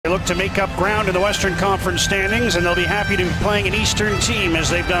look to make up ground in the Western Conference standings, and they'll be happy to be playing an Eastern team as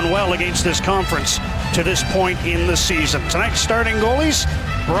they've done well against this conference to this point in the season. Tonight's starting goalies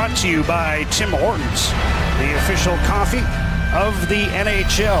brought to you by Tim Hortons, the official coffee of the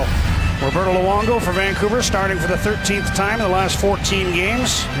NHL. Roberto Luongo for Vancouver, starting for the 13th time in the last 14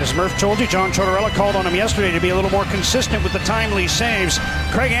 games. As Murph told you, John Tortorella called on him yesterday to be a little more consistent with the timely saves.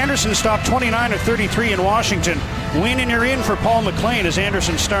 Craig Anderson stopped 29 of 33 in Washington. Win and you're in for Paul McLean as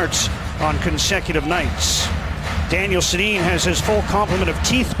Anderson starts on consecutive nights. Daniel Sedin has his full complement of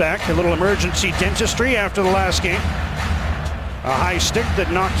teeth back, a little emergency dentistry after the last game. A high stick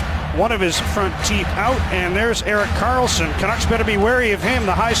that knocked one of his front teeth out, and there's Erik Karlsson. Canucks better be wary of him,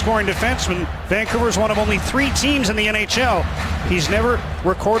 the high-scoring defenseman. Vancouver's one of only 3 teams in the NHL he's never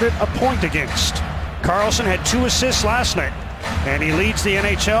recorded a point against. Karlsson had 2 assists last night, and he leads the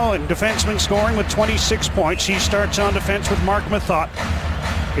NHL in defenseman scoring with 26 points. He starts on defense with Mark Mathot.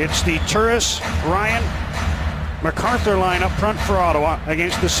 It's the Turris, Ryan, MacArthur line up front for Ottawa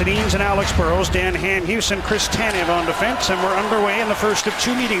against the Sedins and Alex Burrows, Dan Hanhus and Chris Tanev on defense, and we're underway in the first of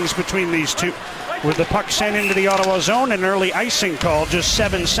 2 meetings between these two, with the puck sent into the Ottawa zone and an early icing call just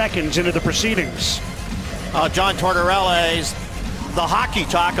 7 seconds into the proceedings. John Tortorella is the hockey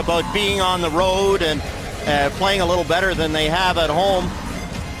talk about being on the road and playing a little better than they have at home.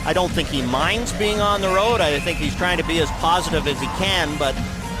 I don't think he minds being on the road. I think he's trying to be as positive as he can, but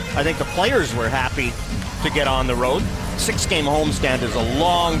I think the players were happy to get on the road. 6-game homestand is a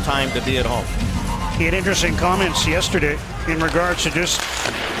long time to be at home. He had interesting comments yesterday in regards to just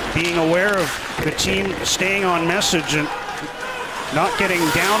being aware of the team staying on message and not getting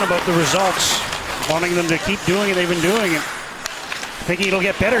down about the results, wanting them to keep doing it. They've been doing it. Thinking it'll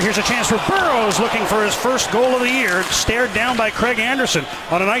get better. Here's a chance for Burrows, looking for his first goal of the year. Stared down by Craig Anderson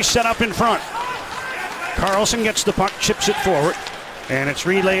on a nice setup in front. Karlsson gets the puck, chips it forward, and it's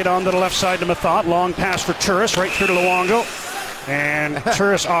relayed onto the left side to Mathot. Long pass for Turris, right through to Luongo. And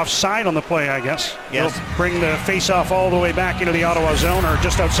Turris offside on the play, I guess. Yes. He'll bring the face-off all the way back into the Ottawa zone, or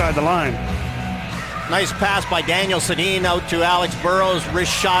just outside the line. Nice pass by Daniel Sedin out to Alex Burrows.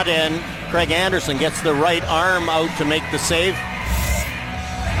 Wrist shot in. Craig Anderson gets the right arm out to make the save.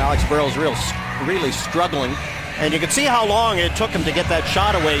 Alex Burrows really struggling. And you can see how long it took him to get that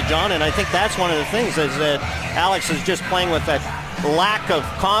shot away, John. And I think that's one of the things, is that Alex is just playing with that lack of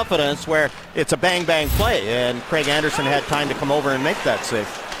confidence where it's a bang-bang play, and Craig Anderson had time to come over and make that save.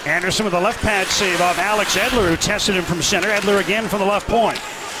 Anderson with a left pad save off Alex Edler, who tested him from center. Edler again from the left point.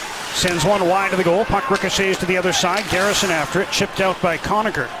 Sends one wide to the goal. Puck ricochets to the other side. Garrison after it. Chipped out by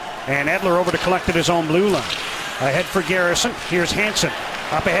Conacher. And Edler over to collect at his own blue line. Ahead for Garrison. Here's Hansen.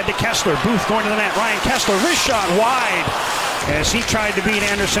 Up ahead to Kessler. Booth going to the net. Ryan Kessler, wrist shot wide as he tried to beat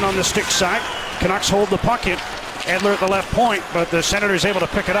Anderson on the stick side. Canucks hold the puck in. Edler at the left point, but the Senators able to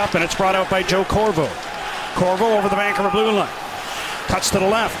pick it up, and it's brought out by Joe Corvo. Corvo over the Vancouver blue line. Cuts to the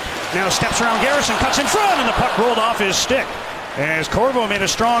left. Now steps around Garrison, cuts in front, and the puck rolled off his stick as Corvo made a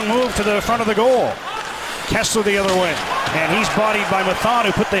strong move to the front of the goal. Kessler the other way, and he's bodied by Mathot,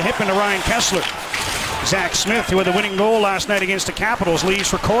 who put the hip into Ryan Kessler. Zach Smith, who had the winning goal last night against the Capitals, leaves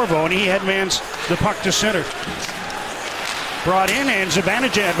for Corvo, and he headmans the puck to center. Brought in, and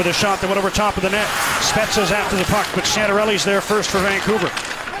Zibanejad with a shot that went over top of the net. Spezza's after the puck, but Santorelli's there first for Vancouver.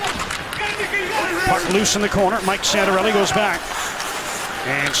 Puck loose in the corner. Mike Santorelli goes back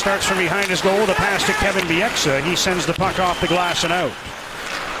and starts from behind his goal with a pass to Kevin Bieksa. He sends the puck off the glass and out.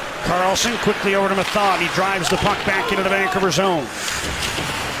 Karlsson quickly over to Mathot. He drives the puck back into the Vancouver zone.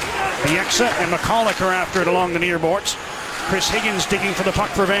 Bieksa and McCulloch are after it along the near boards. Chris Higgins digging for the puck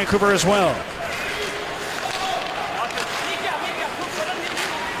for Vancouver as well.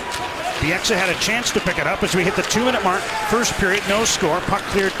 Bieksa had a chance to pick it up as we hit the 2-minute mark. First period, no score. Puck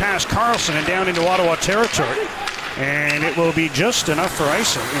cleared past Karlsson and down into Ottawa territory. And it will be just enough for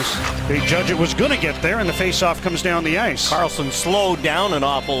icing. They judge it was going to get there, and the face-off comes down the ice. Karlsson slowed down an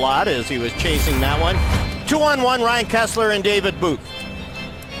awful lot as he was chasing that one. 2-on-1, Ryan Kessler and David Booth.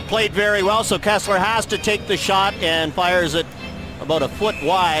 Played very well, so Kessler has to take the shot and fires it about a foot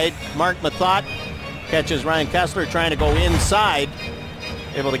wide. Mark Mathot catches Ryan Kessler trying to go inside.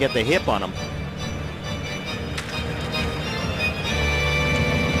 Able to get the hip on him.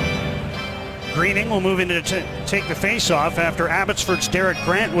 Greening will move in to take the face-off after Abbotsford's Derek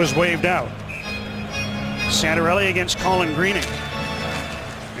Grant was waved out. Santorelli against Colin Greening.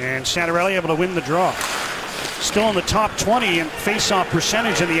 And Santorelli able to win the draw. Still in the top 20 in face-off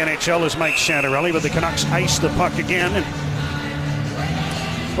percentage in the NHL is Mike Santorelli, but the Canucks ice the puck again. And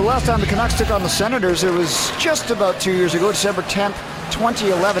the last time the Canucks took on the Senators, it was just about 2 years ago, December 10th.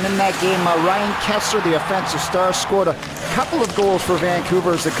 2011. In that game, Ryan Kesler, the offensive star, scored a couple of goals for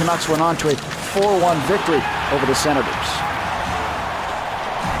Vancouver as the Canucks went on to a 4-1 victory over the Senators.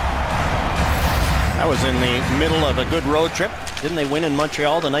 That was in the middle of a good road trip. Didn't they win in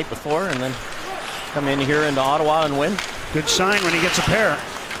Montreal the night before and then come in here into Ottawa and win? Good sign when he gets a pair.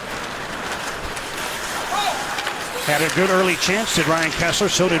 Had a good early chance, did Ryan Kesler,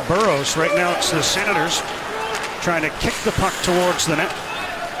 so did Burrows. Right now it's the Senators trying to kick the puck towards the net.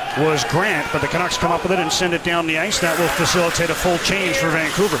 Was Grant, but the Canucks come up with it and send it down the ice. That will facilitate a full change for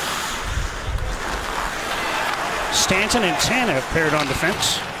Vancouver. Stanton and Tanev paired on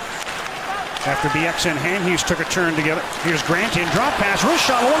defense. After BX in hand, Hughes took a turn together. Here's Grant in, drop pass, wrist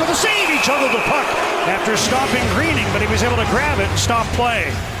shot, one with a save. He juggled the puck after stopping Greening, but he was able to grab it and stop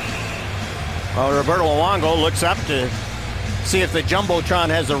play. Well, Roberto Luongo looks up to see if the Jumbotron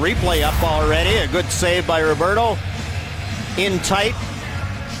has a replay up already. A good save by Roberto. In tight,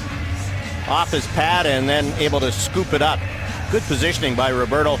 off his pad, and then able to scoop it up. Good positioning by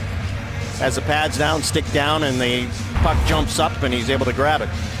Roberto. As the pad's down, stick down, and the puck jumps up, and he's able to grab it.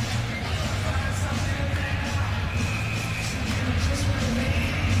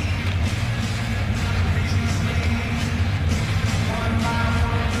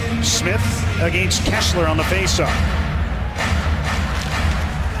 Smith against Kesler on the faceoff.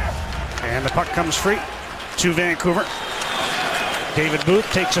 And the puck comes free to Vancouver. David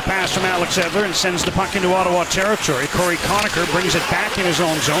Booth takes a pass from Alex Edler and sends the puck into Ottawa territory. Corey Conacher brings it back in his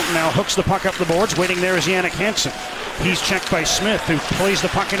own zone, now hooks the puck up the boards. Waiting there is Jannik Hansen. He's checked by Smith, who plays the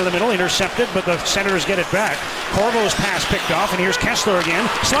puck into the middle, intercepted, but the Senators get it back. Corvo's pass picked off, and here's Kesler again.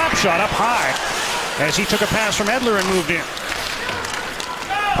 Slap shot up high as he took a pass from Edler and moved in.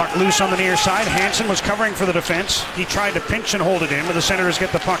 Puck loose on the near side. Hansen was covering for the defense. He tried to pinch and hold it in, but the Senators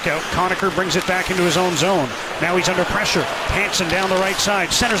get the puck out. Conacher brings it back into his own zone. Now he's under pressure. Hansen down the right side.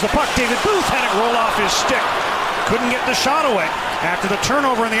 Centers the puck. David Booth had it roll off his stick. Couldn't get the shot away after the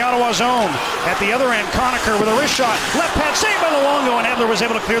turnover in the Ottawa zone. At the other end, Conacher with a wrist shot. Left pad saved by Luongo, and Edler was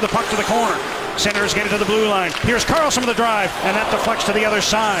able to clear the puck to the corner. Senators get it to the blue line. Here's Karlsson with the drive, and that deflects to the other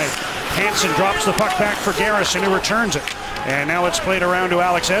side. Hansen drops the puck back for Garrison, who returns it. And now it's played around to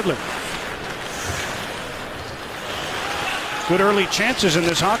Alex Edler. Good early chances in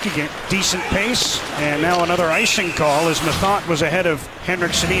this hockey game. Decent pace, and now another icing call as Mathot was ahead of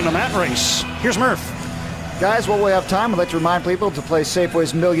Henrik Sedin on that race. Here's Murph. Guys, while we have time, I'd like to remind people to play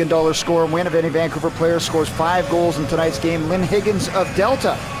Safeway's $1 million score and win. If any Vancouver player scores 5 goals in tonight's game, Lynn Higgins of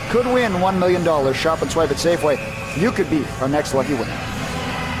Delta could win $1 million. Shop and swipe at Safeway. You could be our next lucky winner.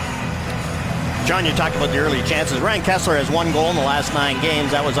 John, you talked about the early chances. Ryan Kesler has 1 goal in the last 9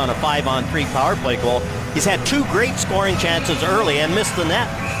 games. That was on a 5-on-3 power play goal. He's had 2 great scoring chances early and missed the net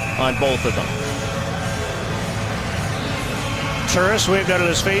on both of them. Turris waved out of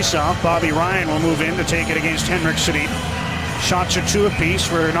his face-off. Bobby Ryan will move in to take it against Henrik Sedin. Shots are 2 apiece.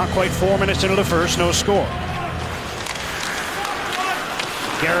 We're not quite 4 minutes into the first. No score.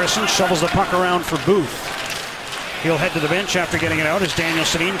 Garrison shovels the puck around for Booth. He'll head to the bench after getting it out as Daniel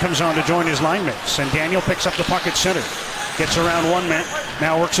Sedin comes on to join his line mates. And Daniel picks up the puck at center. Gets around 1 man.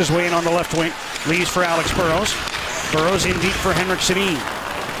 Now works his way in on the left wing. Leaves for Alex Burrows. Burrows in deep for Henrik Sedin.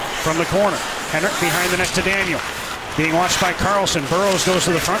 From the corner. Henrik behind the net to Daniel. Being watched by Karlsson. Burrows goes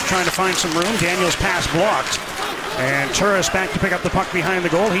to the front trying to find some room. Daniel's pass blocked. And Turris back to pick up the puck behind the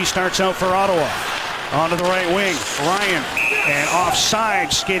goal. He starts out for Ottawa. Onto the right wing. Ryan. And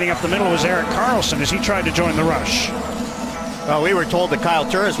offside, skating up the middle, was Erik Karlsson as he tried to join the rush. Well, we were told that Kyle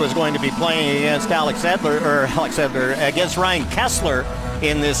Turris was going to be playing against against Ryan Kesler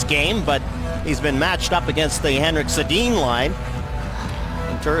in this game, but he's been matched up against the Henrik Sedin line.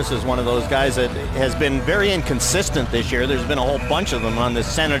 And Turris is one of those guys that has been very inconsistent this year. There's been a whole bunch of them on the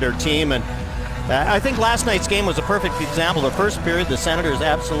Senator team, and I think last night's game was a perfect example. The first period, the Senators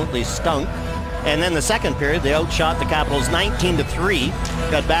absolutely stunk. And then the second period, they outshot the Capitals 19-3,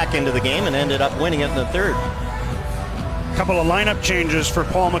 got back into the game and ended up winning it in the third. Couple of lineup changes for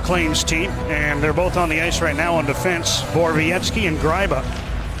Paul McLean's team, and they're both on the ice right now on defense. Borowiecki and Gryba,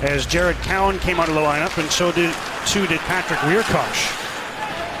 as Jared Cowan came out of the lineup, and so did Patrick Wierkosh.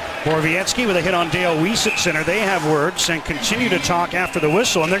 Borowiecki with a hit on Dale Weiss at center. They have words and continue to talk after the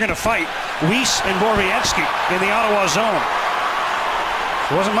whistle, and they're going to fight. Weiss and Borowiecki in the Ottawa zone.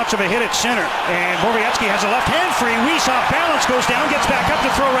 There wasn't much of a hit at center, and Borowiecki has a left hand free. Weiss off balance, goes down, gets back up to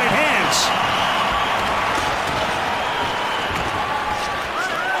throw right hands.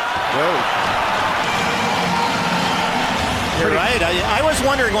 Whoa. You're right. I was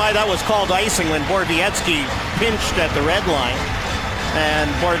wondering why that was called icing when Borowiecki pinched at the red line,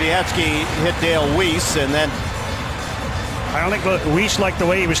 and Borowiecki hit Dale Weiss, and then I don't think Weiss liked the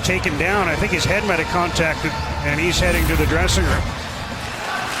way he was taken down. I think his head might have contacted, and he's heading to the dressing room.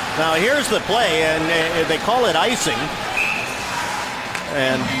 Now here's the play, and they call it icing.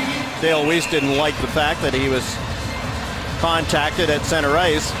 And Dale Weiss didn't like the fact that he was contacted at center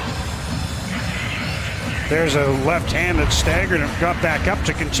ice. There's a left hand that staggered and got back up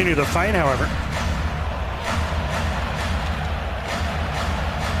to continue the fight, however.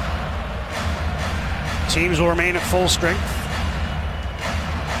 Teams will remain at full strength.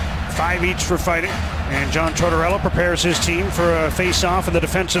 5 each for fighting. And John Tortorella prepares his team for a face-off in the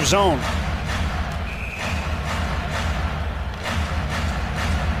defensive zone.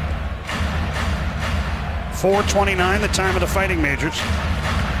 .429 the time of the fighting majors.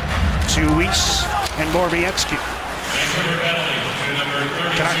 To Weiss and Borowiecki.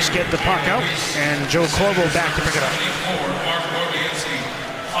 Canucks get the puck out, and Joe Corbo back to pick it up.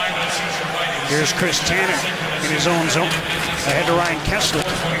 Here's Chris Tannen in his own zone. Ahead to Ryan Kesler.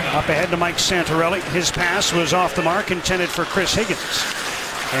 Up ahead to Mike Santorelli. His pass was off the mark, intended for Chris Higgins.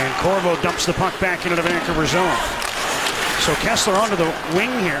 And Corbo dumps the puck back into the Vancouver zone. So Kesler onto the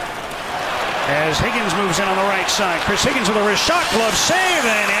wing here as Higgins moves in on the right side. Chris Higgins with a wrist shot, glove save,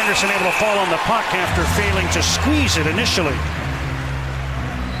 and Anderson able to fall on the puck after failing to squeeze it initially.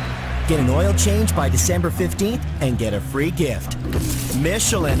 Get an oil change by December 15th and get a free gift.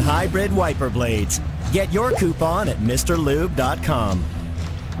 Michelin Hybrid Wiper Blades. Get your coupon at MrLube.com.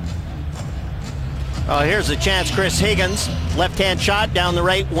 Here's a chance. Chris Higgins, left-hand shot down the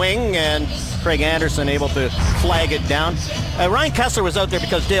right wing, and Craig Anderson able to flag it down. Ryan Kesler was out there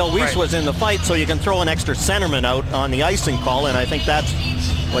because Dale Weiss was in the fight, so you can throw an extra centerman out on the icing call, and I think that's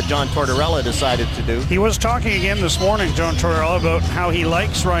what John Tortorella decided to do. He was talking again this morning, John Tortorella, about how he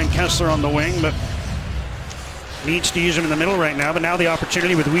likes Ryan Kesler on the wing, but needs to use him in the middle right now. But now the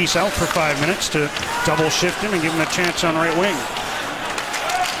opportunity with Weiss out for 5 minutes to double shift him and give him a chance on right wing.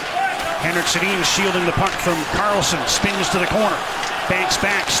 Henrik Sedin shielding the puck from Carlson, spins to the corner, banks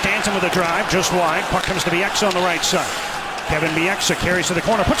back, Stanton with a drive, just wide. Puck comes to Bieksa on the right side. Kevin Bieksa carries to the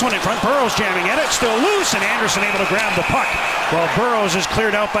corner, puts one in front. Burrows jamming at it, still loose, and Anderson able to grab the puck, while Burrows is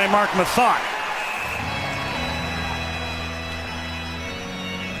cleared out by Mark Mathot.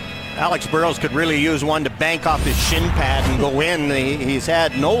 Alex Burrows could really use one to bank off his shin pad and go in. He's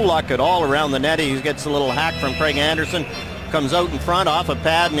had no luck at all around the net. He gets a little hack from Craig Anderson, comes out in front off a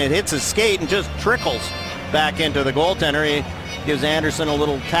pad, and it hits his skate and just trickles back into the goaltender. He gives Anderson a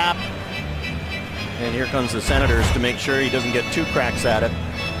little tap, and here comes the Senators to make sure he doesn't get 2 cracks at it.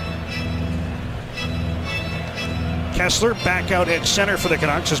 Kesler back out at center for the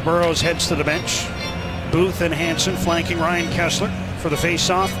Canucks as Burrows heads to the bench. Booth and Hansen flanking Ryan Kesler for the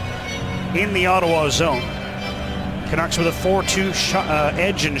face-off in the Ottawa zone. Canucks with a 4-2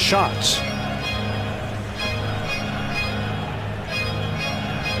 edge in shots.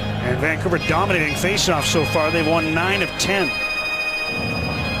 And Vancouver dominating face-off so far. They've won 9 of 10.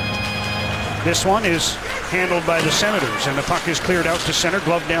 This one is handled by the Senators, and the puck is cleared out to center,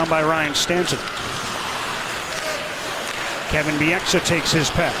 gloved down by Ryan Stanton. Kevin Bieksa takes his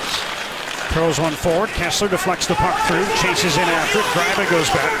pass. Throws one forward. Kesler deflects the puck through, chases in after it. Greiba goes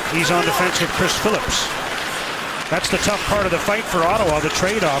back. He's on defense with Chris Phillips. That's the tough part of the fight for Ottawa, the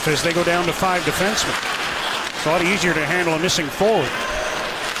trade-off, as they go down to 5 defensemen. It's a lot easier to handle a missing forward.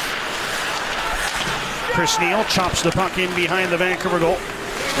 Chris Neal chops the puck in behind the Vancouver goal.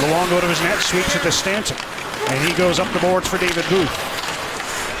 The long go to his net, sweeps it to Stanton. And he goes up the boards for David Booth.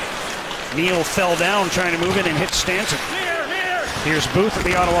 Neal fell down trying to move in and hit Stanton. Here's Booth at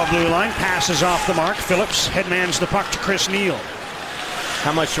the Ottawa blue line, passes off the mark. Phillips headmans the puck to Chris Neal.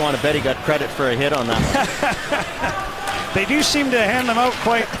 How much do you want to bet he got credit for a hit on that one? They do seem to hand them out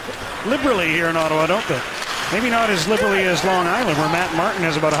quite liberally here in Ottawa, don't they? Maybe not as liberally as Long Island, where Matt Martin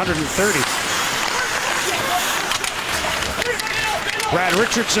has about 130. Brad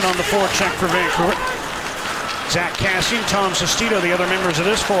Richardson on the forecheck for Vancouver. Zach Kassian, Tom Sestito, the other members of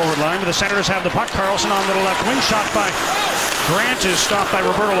this forward line. But the Senators have the puck. Carlson on to the left wing. Shot by Grant is stopped by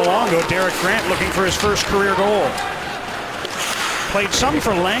Roberto Luongo. Derek Grant looking for his first career goal. Played some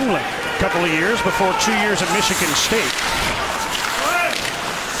for Langley a couple of years before 2 years at Michigan State.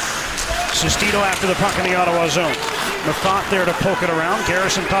 Sestito after the puck in the Ottawa zone. Mathot there to poke it around.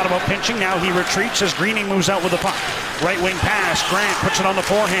 Garrison thought about pinching. Now he retreats as Greening moves out with the puck. Right wing pass. Grant puts it on the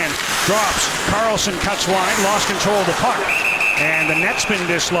forehand. Drops. Carlson cuts wide. Lost control of the puck. And the net's been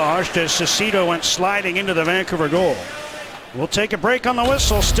dislodged as Sestito went sliding into the Vancouver goal. We'll take a break on the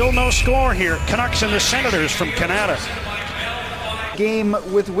whistle. Still no score here. Canucks and the Senators from Canada. Game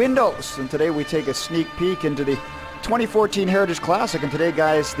with windows. And today we take a sneak peek into the 2014 Heritage Classic. And today,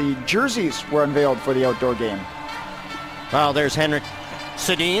 guys, the jerseys were unveiled for the outdoor game. Well, there's Henrik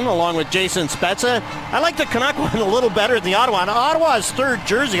Sedin along with Jason Spezza. I like the Canuck one a little better than the Ottawa. Now, Ottawa's third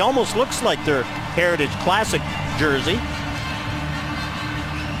jersey almost looks like their Heritage Classic jersey.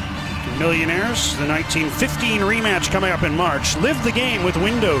 Millionaires, the 1915 rematch coming up in March. Live the game with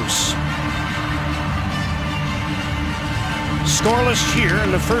Windows. Scoreless here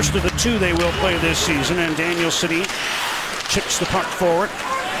in the first of the two they will play this season, and Daniel Sedin chips the puck forward.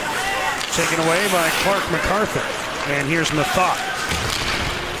 Taken away by Clark MacArthur. And here's Mathot.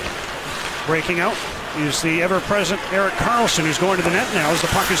 Breaking out is the ever-present Erik Karlsson, who's going to the net now as the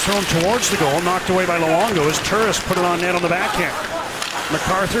puck is thrown towards the goal, knocked away by Luongo as Turris put it on net on the backhand.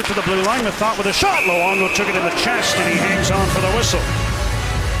 MacArthur to the blue line. Mathot with a shot. Luongo took it in the chest, and he hangs on for the whistle.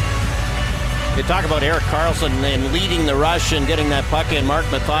 You talk about Erik Karlsson and leading the rush and getting that puck in. Mark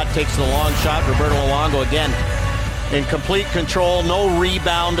Mathot takes the long shot. Roberto Luongo again in complete control, no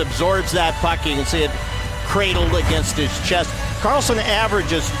rebound, absorbs that puck. You can see it cradled against his chest. Karlsson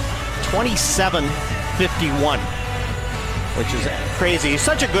averages 27.51, which is crazy. He's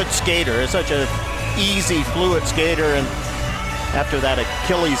such a good skater. He's such an easy, fluid skater, and after that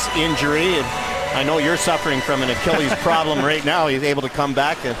Achilles injury, and I know you're suffering from an Achilles problem right now, he's able to come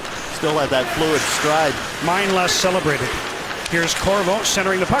back and still have that fluid stride. Mine less celebrated. Here's Corvo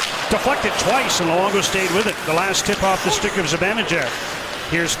centering the puck. Deflected twice, and Luongo stayed with it. The last tip off the stick of Zibanejad.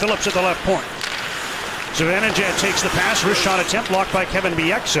 Here's Phillips at the left point. Zibanejad takes the pass. Wrist shot attempt blocked by Kevin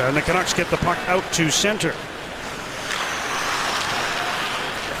Bieksa, and the Canucks get the puck out to center.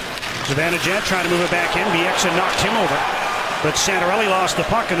 Zibanejad trying to move it back in. Bieksa knocked him over, but Santorelli lost the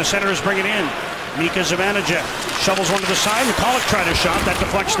puck, and the Senators bring it in. Mika Zibanejad shovels one to the side. McCulloch tried a shot. That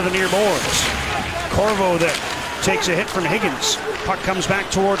deflects to the near boards. Corvo then takes a hit from Higgins. Puck comes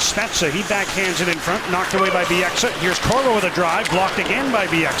back towards Spezza. He backhands it in front, knocked away by Bieksa. Here's Corvo with a drive, blocked again by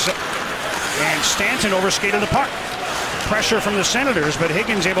Bieksa. And Stanton overskated the puck. Pressure from the Senators, but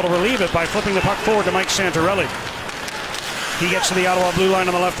Higgins able to relieve it by flipping the puck forward to Mike Santorelli. He gets to the Ottawa blue line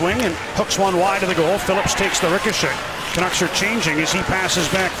on the left wing and hooks one wide of the goal. Phillips takes the ricochet. Canucks are changing as he passes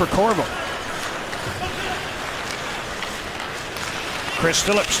back for Corvo. Chris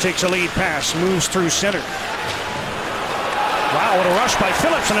Phillips takes a lead pass, moves through center. Wow, what a rush by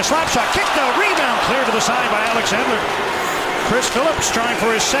Phillips, and a slap shot. Kicked out, rebound, cleared to the side by Alex Edler. Chris Phillips trying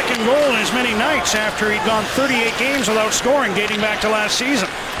for his second goal in as many nights after he'd gone 38 games without scoring dating back to last season.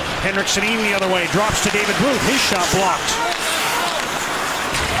 Henrik Sedin the other way, drops to David Booth. His shot blocked.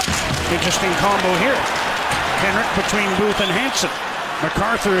 Interesting combo here. Henrik between Booth and Hansen.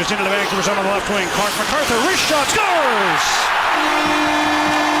 MacArthur is into the Vancouver zone on the left wing. Clark MacArthur, wrist shot, scores!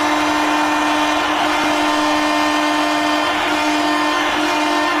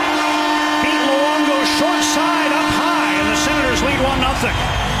 Beat Luongo short side up high, and the Senators lead 1-0.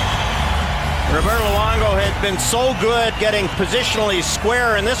 Roberto Luongo had been so good getting positionally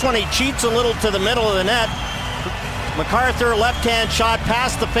square, and this one he cheats a little to the middle of the net. MacArthur left-hand shot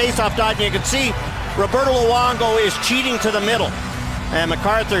past the face-off dot, and you can see Roberto Luongo is cheating to the middle. And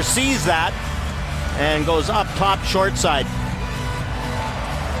MacArthur sees that and goes up top short side.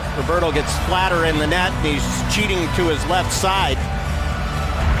 Roberto gets flatter in the net, and he's cheating to his left side.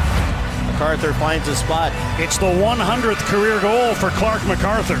 MacArthur finds a spot. It's the 100th career goal for Clark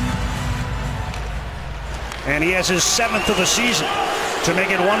MacArthur. And he has his 7th of the season to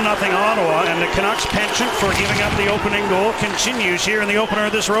make it 1-0 Ottawa, and the Canucks' penchant for giving up the opening goal continues here in the opener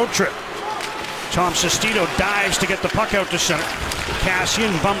of this road trip. Tom Sestito dives to get the puck out to center.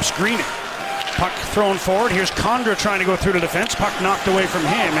 Cassian bumps Greening. Puck thrown forward. Here's Condra trying to go through the defense. Puck knocked away from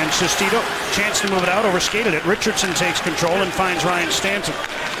him, and Sestito, chance to move it out, overskated it. Richardson takes control and finds Ryan Stanton.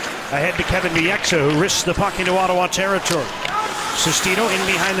 Ahead to Kevin Bieksa, who risks the puck into Ottawa territory. Sestito in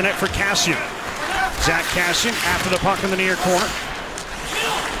behind the net for Cassian. Zach Cassian after the puck in the near corner.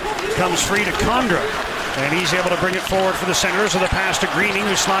 Comes free to Condra, and he's able to bring it forward for the Senators with a pass to Greening,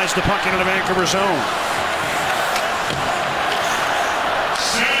 who slides the puck into the Vancouver zone.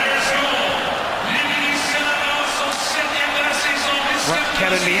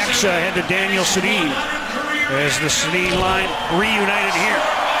 Kevin Bieksa ahead to Daniel Sedin as the Sedin line reunited here.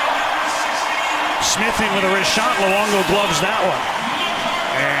 Smith in with a wrist shot. Luongo gloves that one.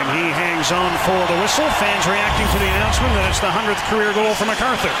 And he hangs on for the whistle. Fans reacting to the announcement that it's the 100th career goal for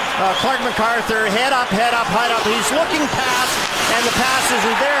MacArthur. Clark MacArthur, head up, head up, head up. He's looking past, and the pass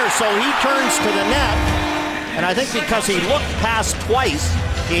isn't there, so he turns to the net. And I think because he looked past twice,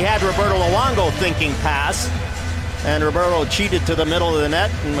 he had Roberto Luongo thinking pass. And Roberto cheated to the middle of the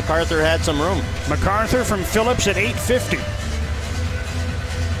net, and MacArthur had some room. MacArthur from Phillips at 8:50.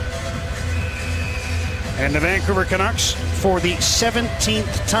 And the Vancouver Canucks, for the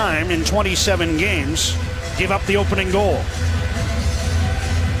 17th time in 27 games, give up the opening goal.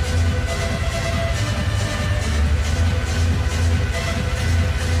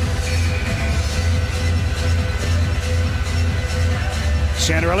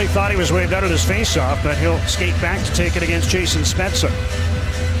 Santorelli thought he was waved out of his faceoff, but he'll skate back to take it against Jason Spezza.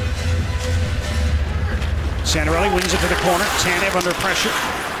 Santorelli wins it to the corner. Tanev under pressure,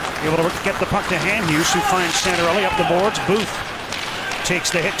 able to get the puck to Hanhus, who finds Santorelli up the boards. Booth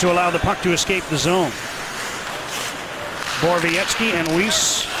takes the hit to allow the puck to escape the zone. Borowiecki and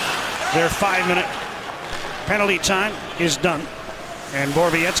Weiss, their 5-minute penalty time is done, and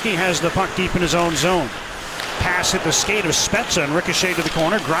Borowiecki has the puck deep in his own zone. Pass hit the skate of Spezza and ricochet to the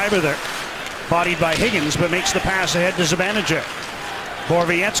corner. Greiber there, bodied by Higgins, but makes the pass ahead to Zibanejad.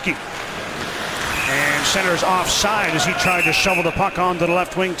 Borowiecki, and center's offside as he tried to shovel the puck onto the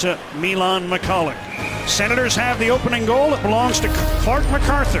left wing to Milan McCulloch. Senators have the opening goal. It belongs to Clark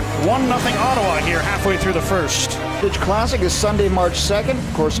MacArthur. 1-0 Ottawa here halfway through the first. Heritage Classic is Sunday, March 2nd.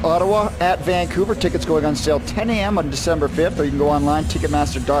 Of course, Ottawa at Vancouver. Tickets going on sale 10 a.m. on December 5th, or you can go online,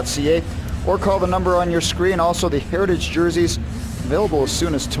 ticketmaster.ca, or call the number on your screen. Also, the Heritage jerseys available as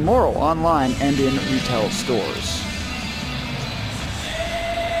soon as tomorrow online and in retail stores.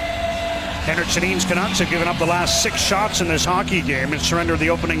 Henrik Sedin's Canucks have given up the last 6 shots in this hockey game and surrendered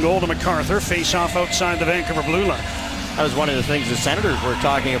the opening goal to MacArthur. Face-off outside the Vancouver blue line. That was one of the things the Senators were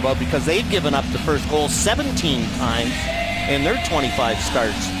talking about, because they'd given up the first goal 17 times in their 25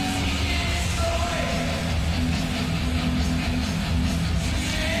 starts.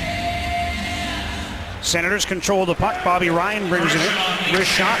 Senators control the puck. Bobby Ryan brings it in.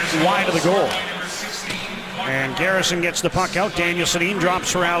 Wrist shot wide of the goal. And Garrison gets the puck out. Daniel Sedin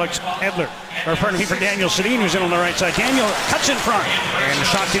drops for Alex Edler. Or pardon me, for Daniel Sedin, who's in on the right side. Daniel cuts in front, and the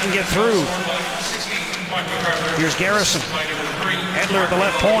shot didn't get through. Here's Garrison. Edler at the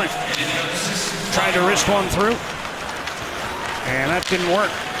left point. Tried to wrist one through, and that didn't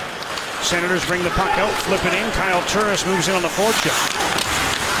work. Senators bring the puck out, flip it in. Kyle Turris moves in on the forecheck.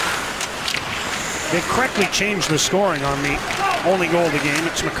 They correctly changed the scoring on the only goal of the game.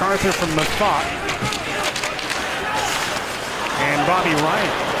 It's MacArthur from the thought. And Bobby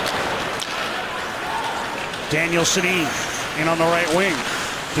Ryan. Daniel Sedin in on the right wing.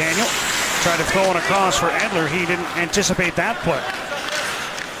 Daniel tried to throw it across for Edler. He didn't anticipate that play.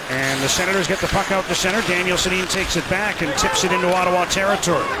 And the Senators get the puck out to center. Daniel Sedin takes it back and tips it into Ottawa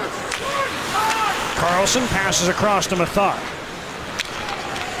territory. Carlson passes across to Mathot.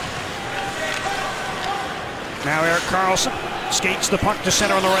 Now Erik Karlsson skates the puck to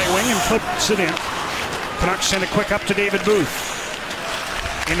center on the right wing and flips it in. Canucks send it quick up to David Booth.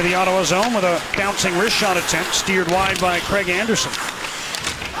 Into the Ottawa zone with a bouncing wrist shot attempt, steered wide by Craig Anderson.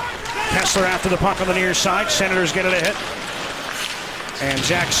 Kessler after the puck on the near side. Senators get it ahead. And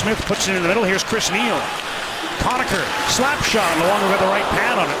Jack Smith puts it in the middle. Here's Chris Neal. Conacher, slap shot. Luongo got the right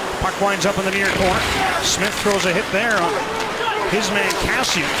pad on it. Puck winds up in the near corner. Smith throws a hit there on his man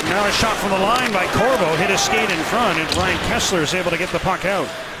Cassian. Now a shot from the line by Corbo. Hit a skate in front, and Ryan Kessler is able to get the puck out.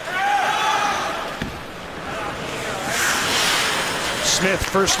 Smith,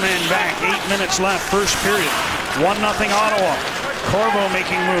 first man back. 8 minutes left, first period. 1-0 Ottawa. Corbo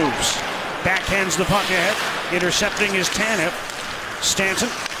making moves. Backhands the puck ahead. Intercepting is Tanev. Stanton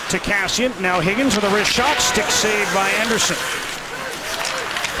to Cassian. Now Higgins with a wrist shot. Stick saved by Anderson.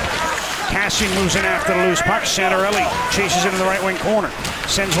 Cassian moves in after the loose puck. Santorelli chases it in the right wing corner.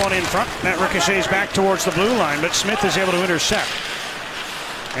 Sends one in front. That ricochets back towards the blue line, but Smith is able to intercept.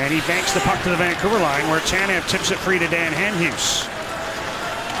 And he banks the puck to the Vancouver line, where Tanev tips it free to Dan Hanhus.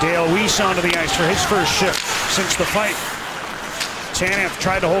 Dale Weiss onto the ice for his first shift since the fight. Tanev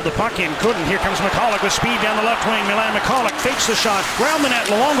tried to hold the puck in, couldn't. Here comes McCulloch with speed down the left wing. Milan McCulloch fakes the shot, round the net.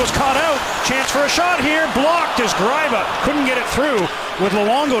 Luongo's caught out. Chance for a shot here, blocked as Greiber couldn't get it through, with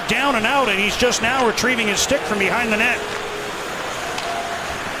Luongo down and out, and he's just now retrieving his stick from behind the net.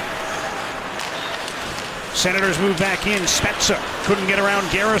 Senators move back in. Spezza couldn't get around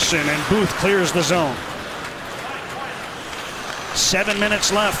Garrison, and Booth clears the zone. 7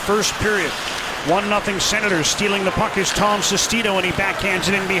 minutes left, first period. 1-0 Senators. Stealing the puck is Tom Sestito, and he backhands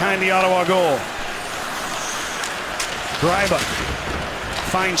it in behind the Ottawa goal. Greiber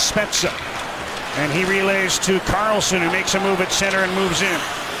finds Spezza, and he relays to Carlson, who makes a move at center and moves in.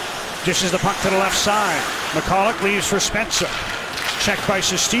 Dishes the puck to the left side. McCulloch leaves for Spezza. Checked by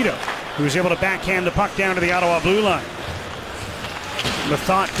Sestito, who is able to backhand the puck down to the Ottawa blue line. The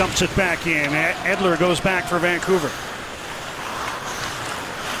thought dumps it back in. Edler goes back for Vancouver.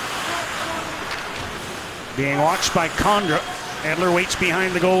 Being watched by Condra. Edler waits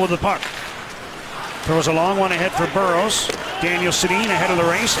behind the goal with the puck. Throws a long one ahead for Burrows. Daniel Sedin ahead of the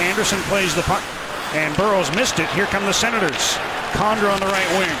race. Anderson plays the puck And Burrows missed it. Here come the Senators. Condra on the right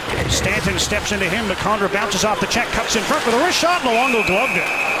wing. Stanton steps into him, but Condra bounces off the check, cuts in front with a wrist shot. Luongo gloved it.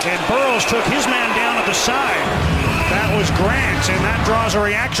 And Burrows took his man down at the side. That was Grant, and that draws a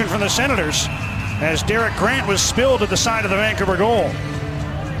reaction from the Senators as Derek Grant was spilled at the side of the Vancouver goal.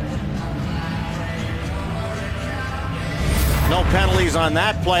 No penalties on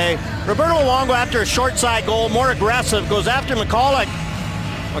that play. Roberto Luongo, after a short side goal, more aggressive, goes after McCulloch.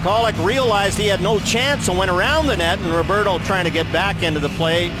 McCulloch realized he had no chance and went around the net, and Roberto trying to get back into the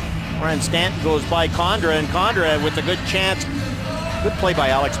play. Ryan Stanton goes by Condra, and Condra with a good chance. Good play by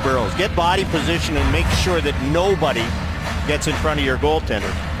Alex Burrows. Get body position and make sure that nobody gets in front of your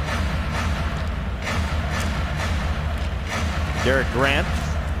goaltender. Derek Grant,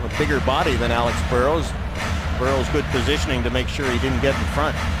 a bigger body than Alex Burrows. Burrows good positioning to make sure he didn't get in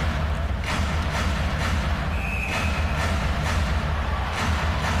front.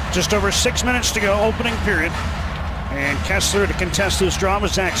 Just over 6 minutes to go, opening period. And Kessler to contest this draw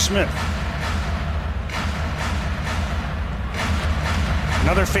with Zach Smith.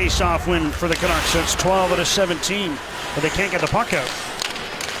 Another face-off win for the Canucks. It's 12-17, but they can't get the puck out.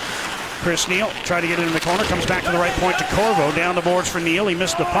 Chris Neal tried to get it in the corner, comes back to the right point to Corvo. Down the boards for Neal. He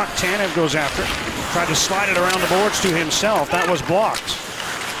missed the puck. Tanev goes after it. Tried to slide it around the boards to himself. That was blocked.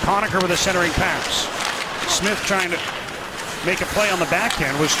 Conacher with a centering pass. Smith trying to make a play on the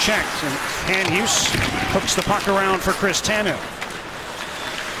backhand was checked. And Hanhus hooks the puck around for Chris Tanev.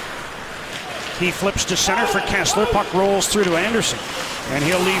 He flips to center for Kessler. Puck rolls through to Anderson. And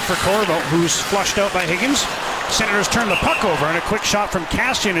he'll leave for Corvo, who's flushed out by Higgins. Senators turn the puck over, and a quick shot from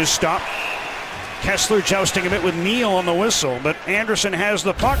Kassian is stopped. Kessler jousting a bit with Neal on the whistle, but Anderson has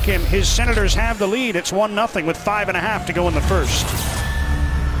the puck, and his Senators have the lead. It's 1-0 with 5.5 to go in the first.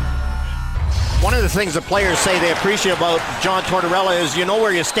 One of the things the players say they appreciate about John Tortorella is you know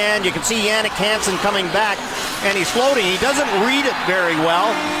where you stand. You can see Jannik Hansen coming back, and he's floating. He doesn't read it very well,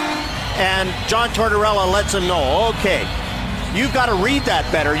 and John Tortorella lets him know, okay, you've got to read that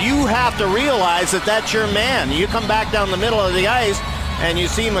better. You have to realize that that's your man. You come back down the middle of the ice and you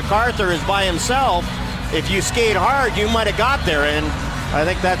see MacArthur is by himself. If you skate hard, you might have got there. And I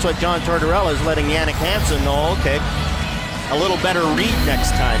think that's what John Tortorella is letting Jannik Hansen know. Okay, a little better read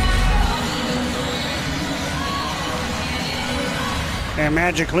next time. And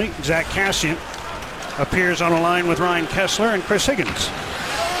magically, Zach Kassian appears on a line with Ryan Kessler and Chris Higgins.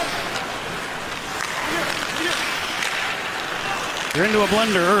 You're into a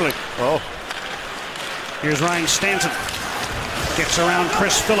blender early. Oh. Here's Ryan Stanton. Gets around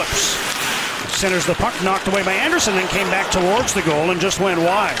Chris Phillips. Centers the puck, knocked away by Anderson, then came back towards the goal and just went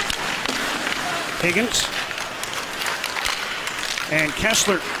wide. Higgins and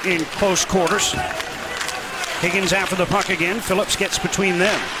Kessler in close quarters. Higgins after the puck again. Phillips gets between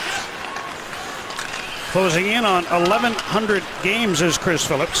them. Closing in on 1,100 games is Chris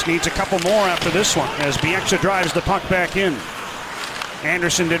Phillips. Needs a couple more after this one as Bieksa drives the puck back in.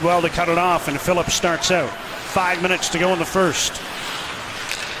 Anderson did well to cut it off, and Phillips starts out. 5 minutes to go in the first.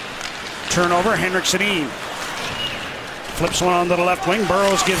 Turnover, Henrik Sedin. Flips one onto the left wing.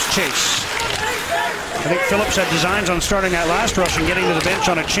 Burrows gives chase. I think Phillips had designs on starting that last rush and getting to the bench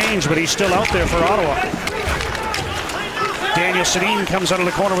on a change, but he's still out there for Ottawa. Daniel Sedin comes out of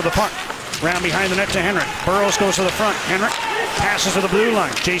the corner with the puck. Round behind the net to Henrik. Burrows goes to the front. Henrik passes to the blue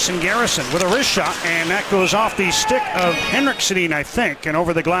line. Jason Garrison with a wrist shot, and that goes off the stick of Henrik Sedin, I think, and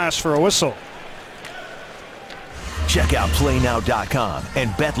over the glass for a whistle. Check out PlayNow.com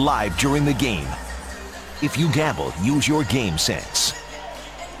and bet live during the game. If you gamble, use your game sense.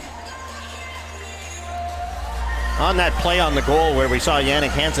 On that play on the goal where we saw Jannik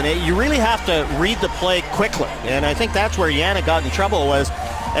Hansen, you really have to read the play quickly, and I think that's where Jannik got in trouble. Was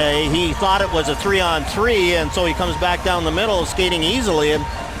he thought it was a 3-on-3, and so he comes back down the middle skating easily, and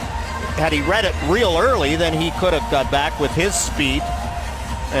had he read it real early, then he could have got back with his speed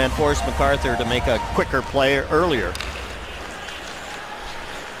and forced MacArthur to make a quicker play earlier.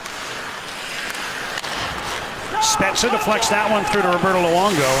 Spezza deflects that one through to Roberto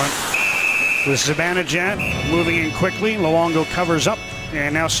Luongo, and with Zibanejad moving in quickly, Luongo covers up,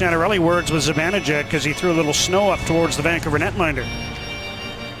 and now Santorelli words with Zibanejad because he threw a little snow up towards the Vancouver netminder.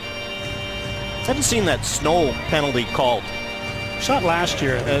 Haven't seen that snow penalty called. Saw it last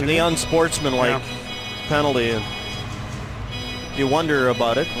year. The unsportsmanlike penalty. And you wonder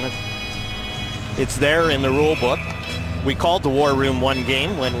about it. It's there in the rule book. We called the War Room one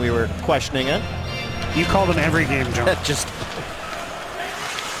game when we were questioning it. You call them every game, John.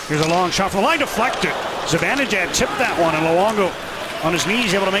 Here's a long shot from the line, deflected. Zibanejad tipped that one, and Luongo on his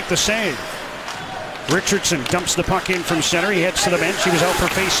knees able to make the save. Richardson dumps the puck in from center. He heads to the bench. He was out for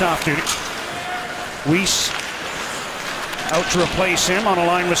face-off duty. Weiss out to replace him on a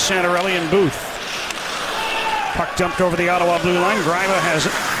line with Santorelli and Booth. Puck dumped over the Ottawa blue line. Greiva has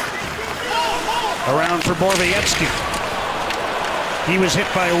it. Around for Borowiecki. He was hit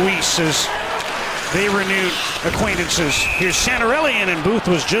by Weiss as they renewed acquaintances. Here's Santorelli in, and Booth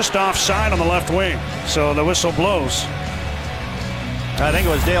was just offside on the left wing. So the whistle blows. I think it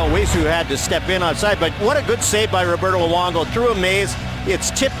was Dale Weiss who had to step in outside, but what a good save by Roberto Luongo. Through a maze, it's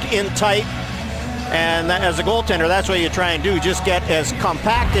tipped in tight, and that, as a goaltender, that's what you try and do. Just get as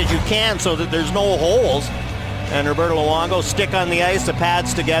compact as you can so that there's no holes. And Roberto Luongo, stick on the ice, the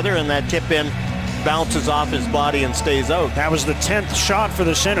pads together, and that tip in bounces off his body and stays out. That was the 10th shot for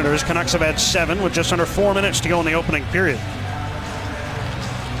the Senators. Canucks have had 7 with just under 4 minutes to go in the opening period.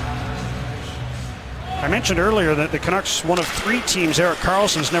 I mentioned earlier that the Canucks, one of 3 teams Erik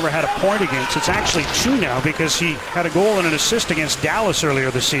Karlsson's never had a point against. It's actually 2 now because he had a goal and an assist against Dallas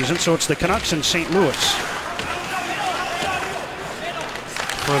earlier this season. So it's the Canucks in St. Louis.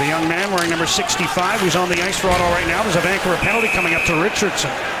 For the young man wearing number 65 who's on the ice for Ottawa right now, there's a Vancouver penalty coming up to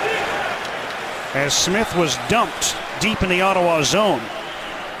Richardson, as Smith was dumped deep in the Ottawa zone.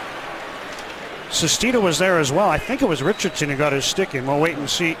 Sestito was there as well. I think it was Richardson who got his stick in. We'll wait and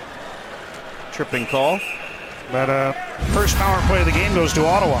see. Tripping call. But first power play of the game goes to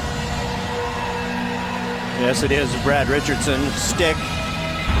Ottawa. Yes, it is Brad Richardson's stick.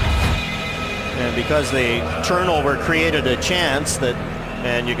 And because the turnover created a chance that,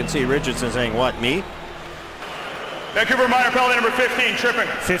 and you can see Richardson saying, what, me? Vancouver minor penalty number 15, tripping.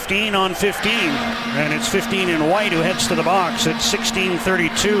 15 on 15. And it's 15 in white who heads to the box at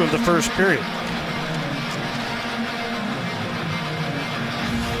 16:32 of the first period.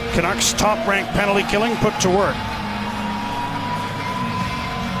 Canucks top-ranked penalty killing put to work.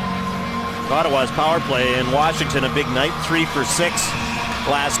 Ottawa's power play in Washington, a big night, 3 for 6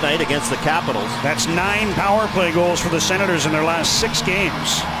 last night against the Capitals. That's 9 power play goals for the Senators in their last 6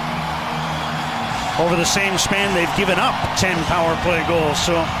 games. Over the same span, they've given up 10 power play goals.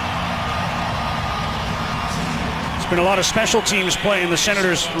 So it's been a lot of special teams play in the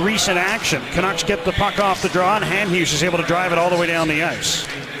Senators' recent action. Canucks get the puck off the draw, and Handhughes is able to drive it all the way down the ice.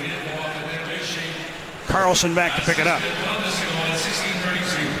 Karlsson back to pick it up.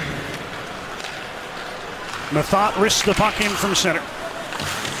 Mathot risks the puck in from center.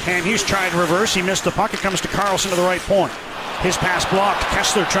 Handhughes tried reverse. He missed the puck. It comes to Karlsson to the right point. His pass blocked.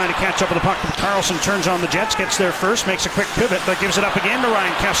 Kessler trying to catch up with the puck. Karlsson turns on the Jets, gets there first, makes a quick pivot, but gives it up again to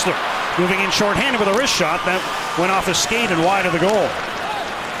Ryan Kessler. Moving in shorthanded with a wrist shot that went off his skate and wide of the goal.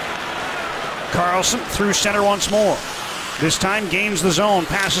 Karlsson through center once more. This time gains the zone,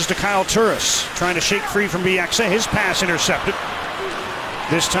 passes to Kyle Turris, trying to shake free from Bieksa. His pass intercepted.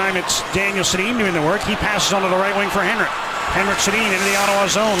 This time it's Daniel Sedin doing the work. He passes onto the right wing for Henrik. Henrik Sedin into the Ottawa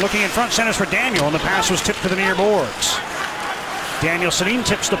zone, looking in front, centers for Daniel, and the pass was tipped to the near boards. Daniel Sedin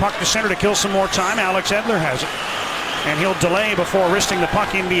tips the puck to center to kill some more time. Alex Edler has it, and he'll delay before wristing the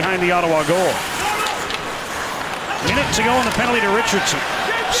puck in behind the Ottawa goal. Minute to go in the penalty to Richardson.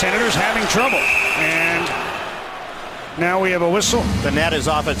 Senators having trouble, and now we have a whistle. The net is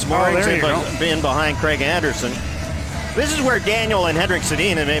off its moorings, being behind Craig Anderson. This is where Daniel and Henrik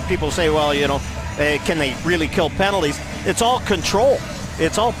Sedin, and people say, well, you know, can they really kill penalties? It's all control.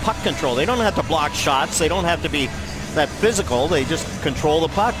 It's all puck control. They don't have to block shots. They don't have to be that physical. They just control the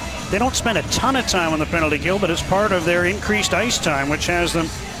puck. They don't spend a ton of time on the penalty kill, but it's part of their increased ice time, which has them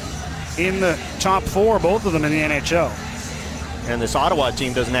in the top 4, both of them in the NHL. And this Ottawa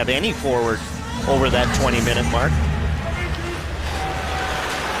team doesn't have any forward over that 20-minute mark.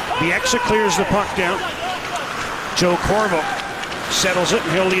 Bieksa clears the puck down. Joe Corvo settles it,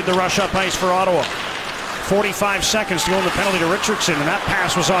 and he'll lead the rush up ice for Ottawa. 45 seconds to go in the penalty to Richardson, and that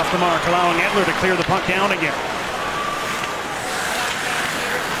pass was off the mark, allowing Edler to clear the puck down again.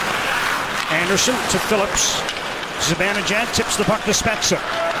 Anderson to Phillips. Zibanejad tips the puck to Spezza.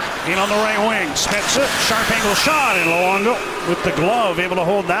 In on the right wing. Spezza, sharp angle shot, and Luongo with the glove able to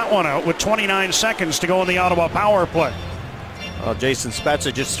hold that one out with 29 seconds to go in the Ottawa power play. Well, Jason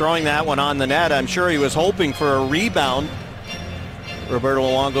Spezza just throwing that one on the net. I'm sure he was hoping for a rebound. Roberto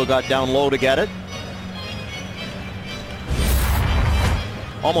Luongo got down low to get it.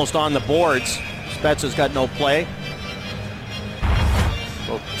 Almost on the boards. Spezza's got no play.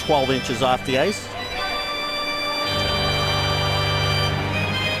 About 12 inches off the ice.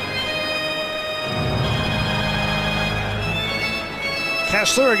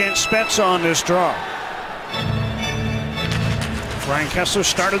 Kessler against Spezza on this draw. Ryan Kessler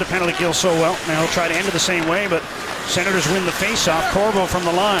started the penalty kill so well. Now he'll try to end it the same way, but Senators win the faceoff. Corvo from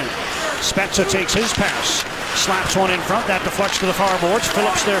the line. Spezza takes his pass. Slaps one in front. That deflects to the far boards.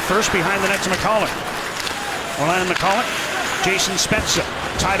 Phillips there first behind the net to McCollum. Ryan McCulloch, Jason Spezza,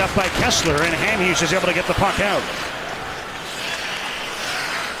 tied up by Kessler, and Hamhuis is able to get the puck out.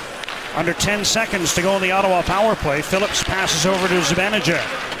 Under 10 seconds to go in the Ottawa power play. Phillips passes over to Zibanejad.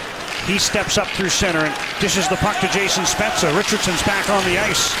 He steps up through center and dishes the puck to Jason Spezza. Richardson's back on the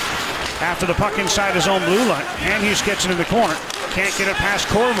ice after the puck inside his own blue line. Hamhuis gets it in the corner. Can't get it past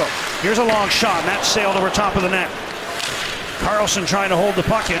Corvo. Here's a long shot, and that's sailed over top of the net. Carlson trying to hold the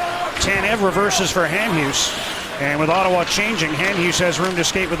puck in. Tanev reverses for Hamhuis. And with Ottawa changing, Hamhuis has room to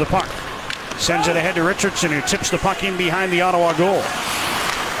skate with the puck. Sends it ahead to Richardson, who tips the puck in behind the Ottawa goal.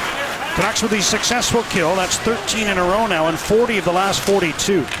 Canucks with a successful kill. That's 13 in a row now, and 40 of the last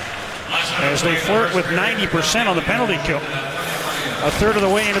 42. As they flirt with 90% on the penalty kill. A third of the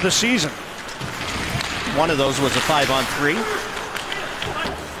way into the season. One of those was a 5-on-3.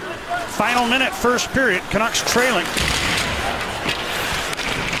 Final minute, first period. Canucks trailing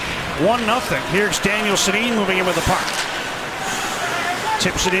 1-0. Here's Daniel Sedin moving in with the puck.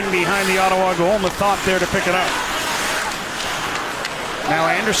 Tips it in behind the Ottawa goal, and the thought there to pick it up. Now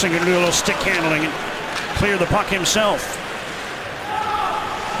Anderson going to do a little stick handling and clear the puck himself.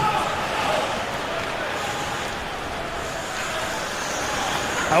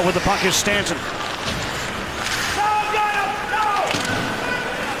 Out with the puck is Stanton.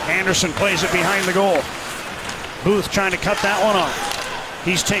 Anderson plays it behind the goal. Booth trying to cut that one off.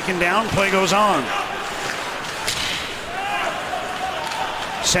 He's taken down. Play goes on.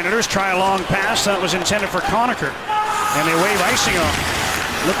 Senators try a long pass. That was intended for Conacher. And they wave icing off.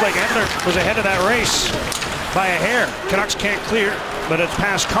 Looked like Edler was ahead of that race by a hair. Canucks can't clear, but it's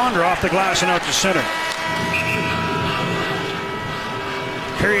past Condra off the glass and out to center.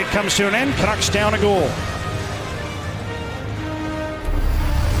 Period comes to an end. Canucks down a goal.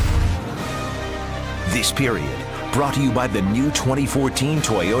 This period brought to you by the new 2014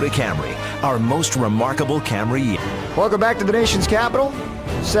 Toyota Camry, our most remarkable Camry year. Welcome back to the nation's capital.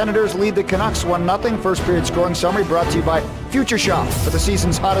 Senators lead the Canucks 1-0. First period scoring summary brought to you by Future Shop for the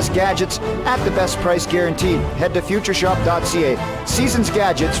season's hottest gadgets at the best price guaranteed. Head to futureshop.ca. Season's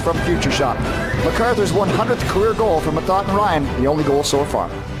gadgets from Future Shop. MacArthur's 100th career goal from Mathot and Ryan, the only goal so far.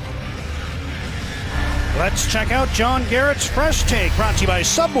 Let's check out John Garrett's Fresh Take, brought to you by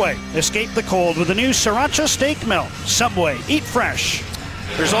Subway. Escape the cold with the new Sriracha Steak Melt. Subway, eat fresh.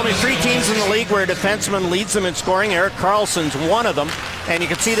 There's only 3 teams in the league where a defenseman leads them in scoring. Erik Karlsson's one of them. And you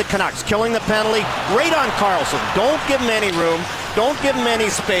can see the Canucks killing the penalty right on Karlsson. Don't give him any room. Don't give him any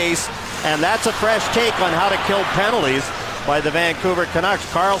space. And that's a fresh take on how to kill penalties by the Vancouver Canucks.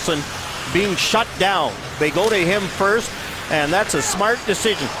 Karlsson being shut down. They go to him first, and that's a smart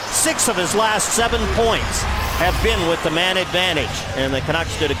decision. 6 of his last 7 points have been with the man advantage. And the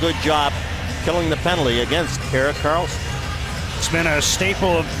Canucks did a good job killing the penalty against Erik Karlsson. It's been a staple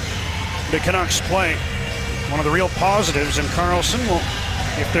of the Canucks play. One of the real positives, and Karlsson will,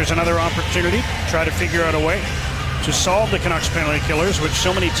 if there's another opportunity, try to figure out a way to solve the Canucks penalty killers, which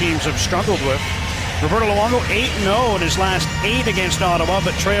so many teams have struggled with. Roberto Luongo 8-0 in his last 8 against Ottawa,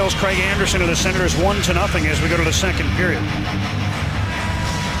 but trails Craig Anderson of the Senators 1-0 as we go to the second period.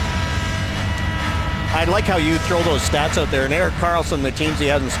 I like how you throw those stats out there. And Erik Karlsson, the teams he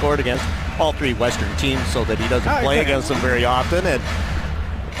hasn't scored against, all 3 Western teams, so that he doesn't play against them very often. And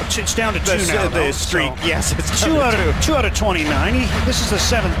it's down to 2 now. The streak, so yes, it's 2 out of 29. This is the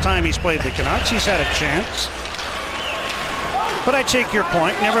 7th time he's played the Canucks. He's had a chance. But I take your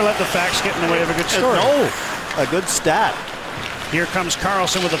point. Never let the facts get in the way of a good story. No, a good stat. Here comes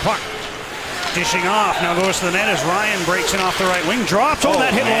Karlsson with the puck. Dishing off. Now goes to the net as Ryan breaks in off the right wing. Drops. Oh,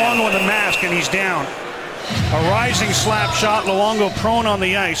 that hit Luongo with the mask, and he's down. A rising slap shot. Luongo prone on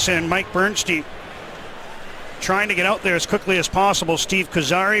the ice, and Mike Bernstein trying to get out there as quickly as possible. Steve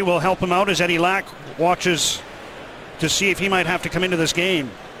Kazari will help him out as Eddie Lack watches to see if he might have to come into this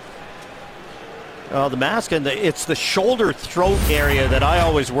game. The mask, and it's the shoulder throat area that I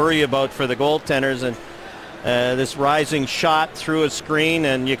always worry about for the goaltenders. And this rising shot through a screen,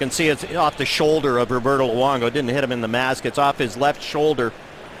 and you can see it's off the shoulder of Roberto Luongo. It didn't hit him in the mask. It's off his left shoulder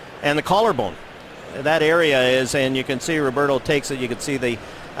and the collarbone. That area is, and you can see Roberto takes it. You can see the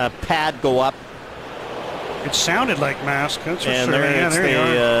pad go up. It sounded like mask. That's for and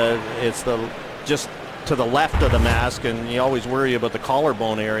sure. It's the just to the left of the mask, and you always worry about the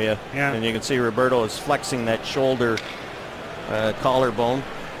collarbone area. Yeah. And you can see Roberto is flexing that shoulder collarbone.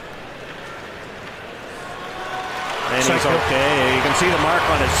 And he's okay. You can see the mark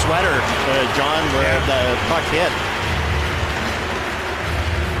on his sweater, John, where the puck hit.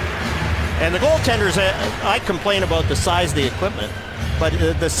 And the goaltenders, I complain about the size of the equipment, but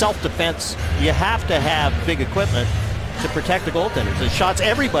the self-defense, you have to have big equipment. to protect the goaltenders. The shots,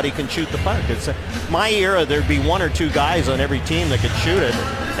 everybody can shoot the puck. It's my era, there'd be one or two guys on every team that could shoot it,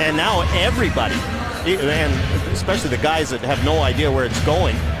 and now everybody, and especially the guys that have no idea where it's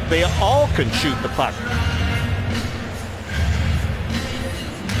going, they all can shoot the puck.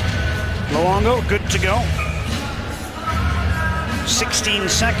 Luongo, good to go. 16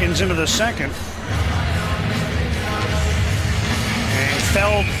 seconds into the second. And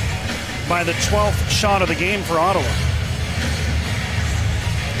felled by the 12th shot of the game for Ottawa.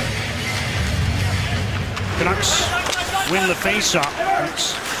 Canucks win the faceoff.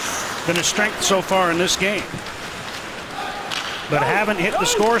 It's been a strength so far in this game, but haven't hit the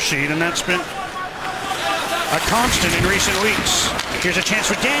score sheet, and that's been a constant in recent weeks. Here's a chance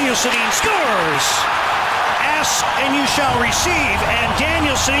for Daniel Sedin. Scores! Ask and you shall receive, and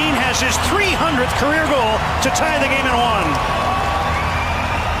Daniel Sedin has his 300th career goal to tie the game in one.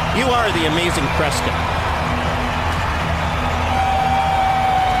 You are the amazing Prescott.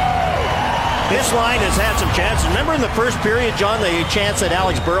 This line has had some chances. Remember in the first period, John, the chance that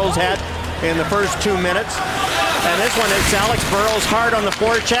Alex Burrows had in the first 2 minutes? And this one, it's Alex Burrows hard on the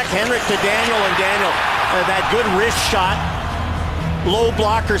forecheck. Henrik to Daniel, and Daniel, that good wrist shot. Low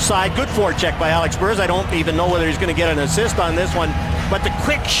blocker side, good forecheck by Alex Burrows. I don't even know whether he's going to get an assist on this one. But the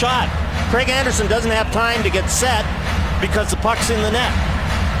quick shot, Craig Anderson doesn't have time to get set because the puck's in the net.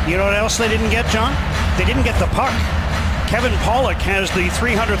 You know what else they didn't get, John? They didn't get the puck. Kevin Pollock has the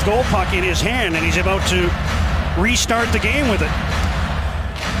 300th goal puck in his hand, and he's about to restart the game with it.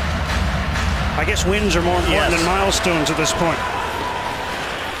 I guess wins are more important than milestones at this point.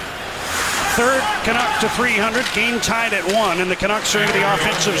 Third Canuck to 300, game tied at 1, and the Canucks are into the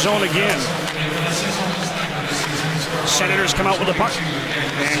offensive zone again. Senators come out with the puck,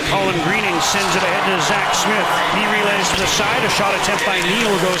 and Colin Greening sends it ahead to Zach Smith. He relays to the side, a shot attempt by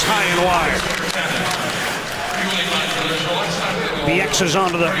Neal goes high and wide. He X's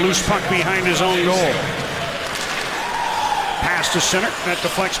onto the loose puck behind his own goal. Pass to center, that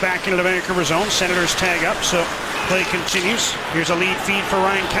deflects back into the Vancouver zone. Senators tag up, so play continues. Here's a lead feed for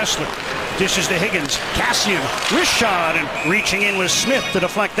Ryan Kessler. Dishes to Higgins. Cassian, wrist shot, and reaching in with Smith to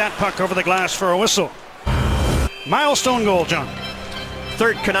deflect that puck over the glass for a whistle. Milestone goal, John.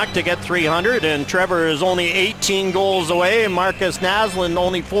 Third Canuck to get 300, and Trevor is only 18 goals away. Marcus Naslund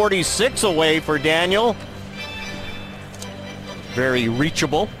only 46 away for Daniel. Very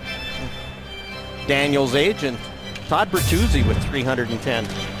reachable. Daniel's age, and Todd Bertuzzi with 310.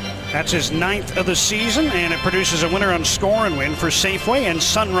 That's his 9th of the season, and it produces a winner on Score and Win for Safeway and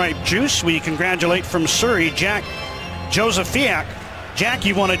Sunripe Juice. We congratulate from Surrey, Jack Josephiak. Jack,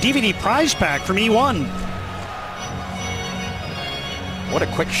 you won a DVD prize pack from E1. What a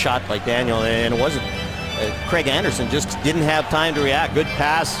quick shot by Daniel, and it wasn't. Craig Anderson just didn't have time to react. Good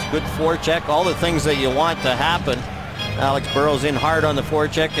pass, good forecheck, all the things that you want to happen. Alex Burrows in hard on the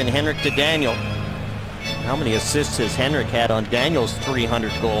forecheck, and Henrik to Daniel. How many assists has Henrik had on Daniel's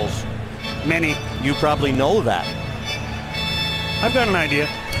 300 goals? Many. You probably know that. I've got an idea.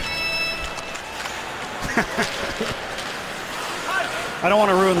 I don't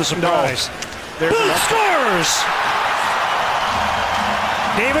want to ruin the surprise. No. Booth scores!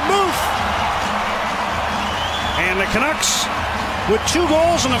 David Booth. And the Canucks, with 2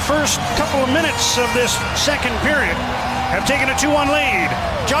 goals in the first couple of minutes of this second period, have taken a 2-1 lead.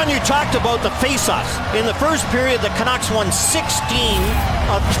 John, you talked about the face-offs. In the first period, the Canucks won 16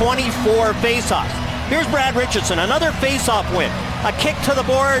 of 24 face-offs. Here's Brad Richardson, another face-off win. A kick to the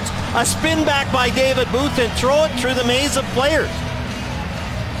boards, a spin back by David Booth, and throw it through the maze of players.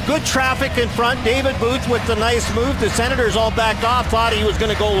 Good traffic in front. David Booth with the nice move. The Senators all backed off, thought he was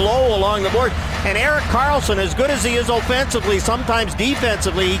going to go low along the board. And Erik Karlsson, as good as he is offensively, sometimes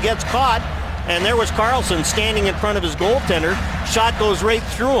defensively, he gets caught. And there was Karlsson standing in front of his goaltender. Shot goes right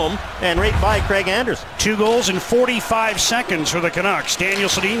through him and right by Craig Anderson. 2 goals in 45 seconds for the Canucks. Daniel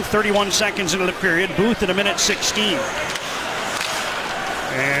Sedin, 31 seconds into the period. Booth at a minute 16.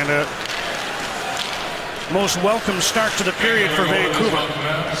 And most welcome start to the period for Vancouver,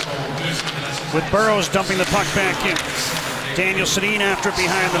 with Burrows dumping the puck back in. Daniel Sedin after it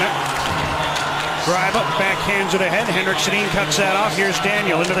behind the net. Drive up, backhands it ahead. Henrik Sedin cuts that off. Here's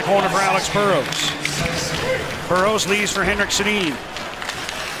Daniel into the corner for Alex Burrows. Burrows leaves for Henrik Sedin.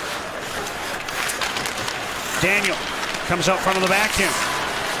 Daniel comes out front of the backhand,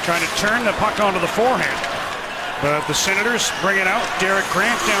 trying to turn the puck onto the forehand. But the Senators bring it out. Derek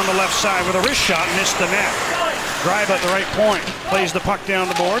Grant down the left side with a wrist shot, missed the net. Drive at the right point, plays the puck down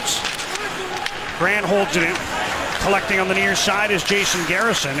the boards. Grant holds it in. Collecting on the near side is Jason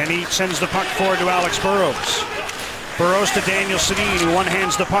Garrison, and he sends the puck forward to Alex Burrows. Burrows to Daniel Sedin, who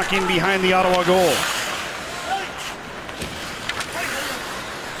one-hands the puck in behind the Ottawa goal.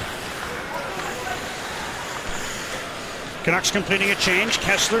 Canucks completing a change.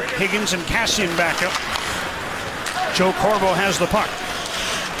 Kessler, Higgins, and Kassian back up. Joe Corbo has the puck.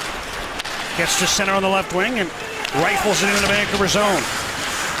 Gets to center on the left wing and rifles it into the Vancouver zone.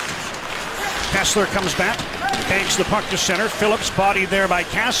 Kessler comes back, banks the puck to center. Phillips bodied there by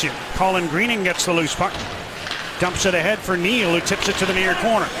Kassian. Colin Greening gets the loose puck. Dumps it ahead for Neal, who tips it to the near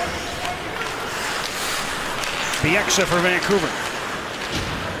corner. Bieksa for Vancouver.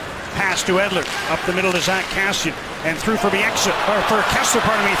 Pass to Edler, up the middle to Zach Kassian, and through for Bieksa, or for Kessler,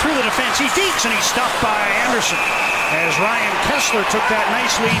 pardon me, through the defense. He deeks and he's stopped by Anderson. As Ryan Kessler took that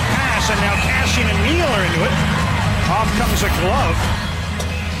nice lead pass, and now Kassian and Neal are into it. Off comes a glove.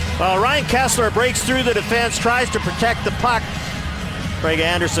 Ryan Kessler breaks through the defense, tries to protect the puck. Craig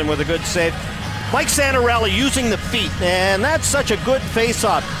Anderson with a good save. Mike Santorelli using the feet, and that's such a good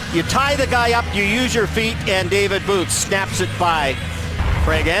face-off. You tie the guy up, you use your feet, and David Booth snaps it by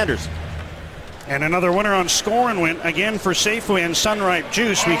Craig Anderson. And another winner on score and win, again for Safeway and Sunripe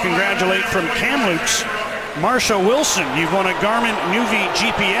Juice. We congratulate from Kamloops, Marsha Wilson. You've won a Garmin Nuvi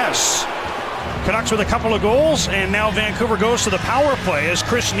GPS. Canucks with a couple of goals, and now Vancouver goes to the power play as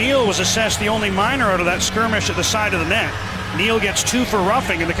Chris Neal was assessed the only minor out of that skirmish at the side of the net. Neal gets 2 for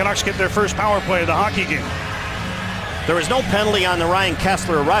roughing, and the Canucks get their first power play of the hockey game. There was no penalty on the Ryan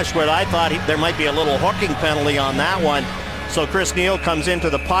Kessler rush, but I thought there might be a little hooking penalty on that one. So Chris Neal comes into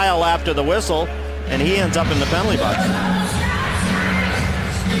the pile after the whistle, and he ends up in the penalty box.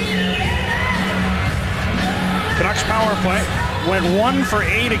 Canucks power play went 1 for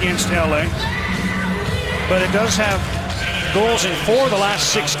 8 against LA, but it does have goals in 4 of the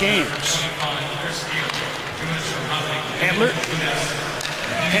last 6 games. Edler,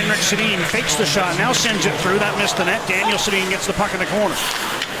 Henrik Sedin fakes the shot, now sends it through. That missed the net. Daniel Sedin gets the puck in the corner.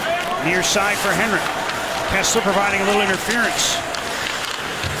 Near side for Henrik. Kessler providing a little interference.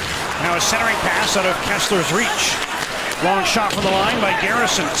 Now a centering pass out of Kessler's reach. Long shot from the line by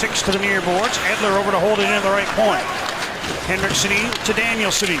Garrison. 6 to the near boards. Edler over to hold it in at the right point. Henrik Sedin to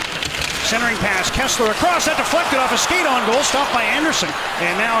Daniel Sedin. Centering pass. Kessler across. That deflected off a skate on goal. Stopped by Anderson.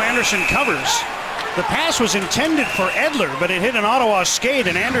 And now Anderson covers. The pass was intended for Edler, but it hit an Ottawa skate,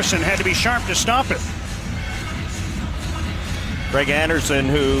 and Anderson had to be sharp to stop it. Craig Anderson,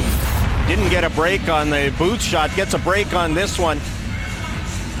 who didn't get a break on the Booth shot, gets a break on this one.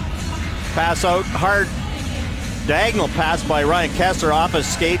 Pass out, hard diagonal pass by Ryan Kessler off his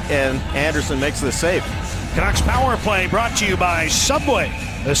skate, and Anderson makes the save. Canucks power play brought to you by Subway.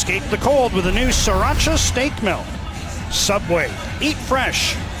 Escape the cold with a new Sriracha steak melt. Subway, eat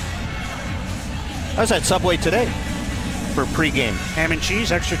fresh. I was at Subway today for pregame. Ham and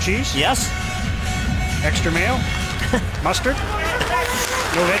cheese, extra cheese? Yes. Extra mayo? Mustard?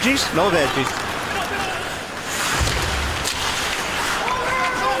 No veggies? No veggies.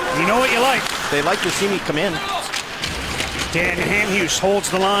 You know what you like. They like to see me come in. Dan Hanhus holds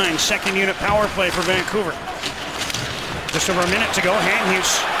the line. Second unit power play for Vancouver. Just over a minute to go.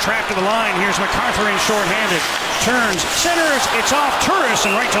 Hanhus trapped to the line. Here's MacArthur in shorthanded. Turns, centers, it's off Turris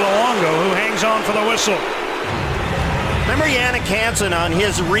and right to Luongo, who hangs on for the whistle. Remember Yannick Hansen on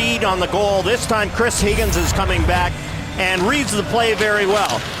his read on the goal. This time Chris Higgins is coming back and reads the play very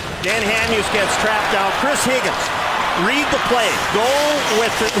well. Dan Hanhus gets trapped out. Chris Higgins, read the play. Go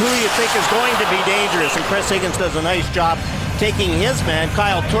with who you think is going to be dangerous. And Chris Higgins does a nice job taking his man,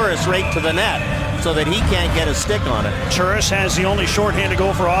 Kyle Turris, right to the net so that he can't get a stick on it. Turris has the only shorthanded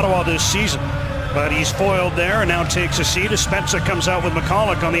goal for Ottawa this season. But he's foiled there and now takes a seat as Spencer comes out with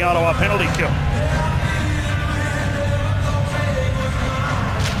McCulloch on the Ottawa penalty kill.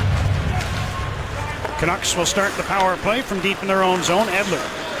 Canucks will start the power play from deep in their own zone. Edler.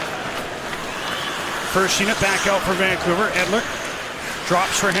 First unit back out for Vancouver. Edler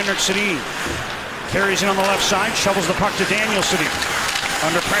drops for Henrik Sedin. Carries in on the left side, shovels the puck to Daniel Sedin.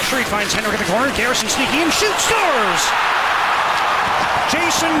 Under pressure, he finds Henrik in the corner. Garrison sneaking in, shoots, scores!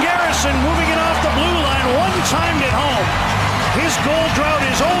 Jason Garrison moving it off the blue line, one-timed it home. His goal drought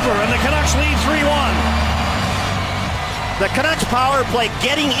is over, and the Canucks lead 3-1. The Canucks power play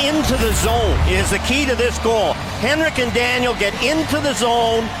getting into the zone is the key to this goal. Henrik and Daniel get into the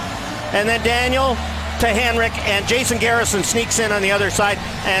zone, and then Daniel to Henrik, and Jason Garrison sneaks in on the other side.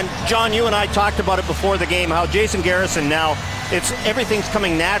 And John, you and I talked about it before the game, how Jason Garrison now, everything's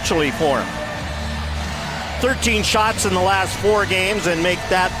coming naturally for him. 13 shots in the last 4 games and make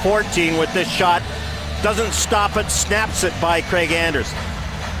that 14 with this shot. Doesn't stop it, snaps it by Craig Anderson.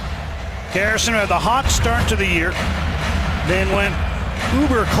 Garrison had the hot start to the year, then went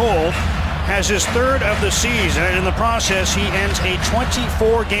uber cold, has his 3rd of the season, and in the process he ends a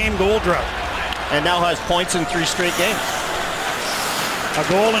 24-game goal drought. And now has points in 3 straight games. A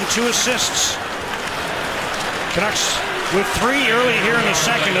goal and 2 assists. Canucks with 3 early here in the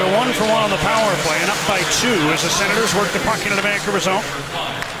second. They're 1 for 1 on the power play and up by 2 as the Senators work the puck into the Vancouver zone.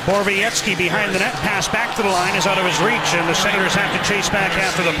 Borowiecki behind the net, pass back to the line is out of his reach, and the Senators have to chase back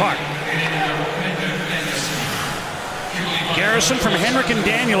after the puck. Garrison from Henrik and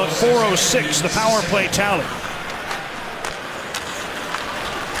Daniel at 4:06, the power play tally.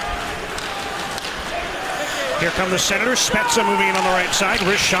 Here come the Senators. Spezza moving in on the right side.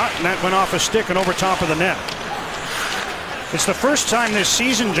 Wrist shot, and that went off a stick and over top of the net. It's the first time this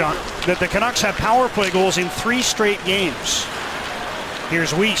season, John, that the Canucks have power play goals in 3 straight games.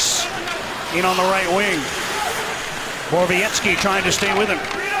 Here's Weiss in on the right wing. Borowiecki trying to stay with him.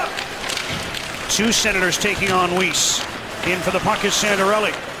 2 Senators taking on Weiss. In for the puck is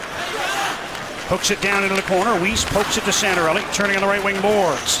Santorelli. Hooks it down into the corner. Weiss pokes it to Santorelli, turning on the right wing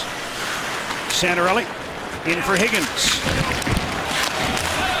boards. Santorelli in for Higgins.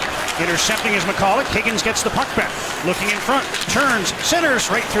 Intercepting is McCulloch. Higgins gets the puck back. Looking in front. Turns.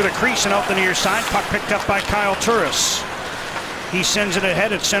 Centers right through the crease and out the near side. Puck picked up by Kyle Turris. He sends it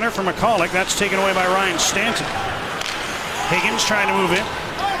ahead at center for McCulloch. That's taken away by Ryan Stanton. Higgins trying to move in.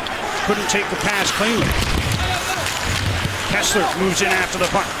 Couldn't take the pass cleanly. Kessler moves in after the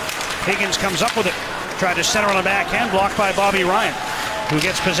puck. Higgins comes up with it. Tried to center on the backhand. Blocked by Bobby Ryan, who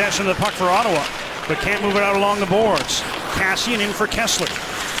gets possession of the puck for Ottawa, but can't move it out along the boards. Cassian in for Kessler.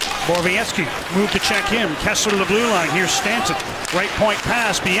 Borowiecki moved to check him. Kessler to the blue line. Here's Stanton. Right point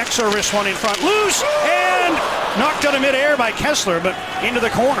pass. Bieksa wrists one in front. Loose and knocked out of midair by Kessler, but into the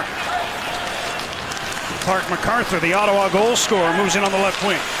corner. Clark MacArthur, the Ottawa goal scorer, moves in on the left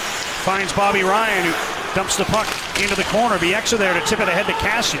wing. Finds Bobby Ryan, who dumps the puck into the corner. Bieksa there to tip it ahead to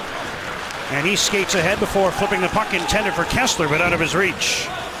Cassian. And he skates ahead before flipping the puck intended for Kessler, but out of his reach.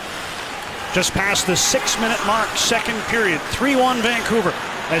 Just past the 6-minute mark, second period. 3-1 Vancouver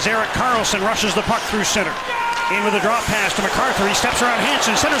as Erik Karlsson rushes the puck through center. In with a drop pass to MacArthur. He steps around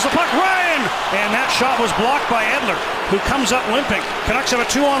Hansen, centers the puck. Ryan! And that shot was blocked by Edler, who comes up limping. Canucks have a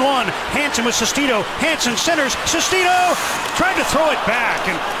 2-on-1. Hansen with Sestito. Hansen centers. Sestito tried to throw it back,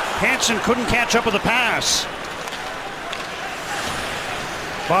 and Hansen couldn't catch up with the pass.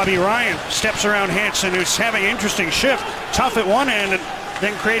 Bobby Ryan steps around Hansen, who's having an interesting shift. Tough at one end and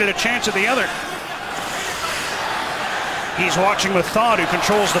then created a chance at the other. He's watching with Thod, who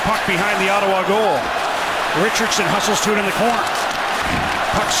controls the puck behind the Ottawa goal. Richardson hustles to it in the corner.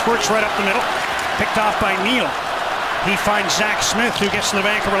 Puck squirts right up the middle. Picked off by Neal. He finds Zach Smith, who gets to the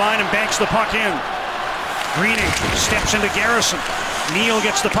Vancouver line and banks the puck in. Greening steps into Garrison. Neal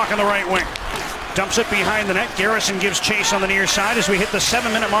gets the puck on the right wing. Dumps it behind the net. Garrison gives chase on the near side as we hit the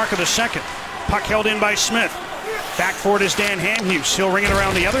 7-minute mark of the second. Puck held in by Smith. Back for it is Dan Hamhuis. He'll ring it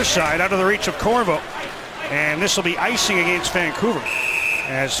around the other side, out of the reach of Corvo. And this will be icing against Vancouver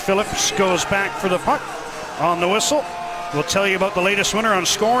as Phillips goes back for the puck on the whistle. We'll tell you about the latest winner on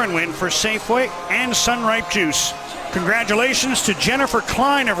Score and Win for Safeway and Sunripe Juice. Congratulations to Jennifer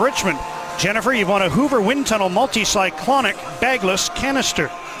Klein of Richmond. Jennifer, you've won a Hoover Wind Tunnel Multi-Cyclonic Bagless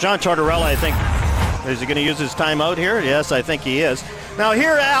Canister. John Tortorella, I think, is he going to use his timeout here? Yes, I think he is. Now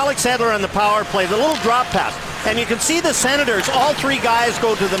here, Alex Edler on the power play, the little drop pass. And you can see the Senators, all 3 guys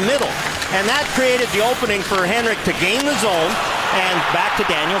go to the middle. And that created the opening for Henrik to gain the zone. And back to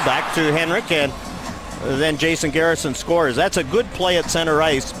Daniel, back to Henrik, and then Jason Garrison scores. That's a good play at center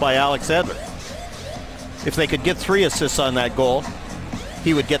ice by Alex Edler. If they could get 3 assists on that goal,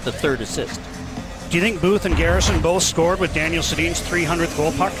 he would get the 3rd assist. Do you think Booth and Garrison both scored with Daniel Sedin's 300th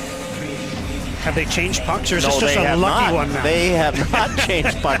goal puck? Have they changed pucks, or is this just a lucky one now? They have not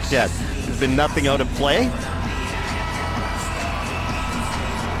changed pucks yet. There's been nothing out of play.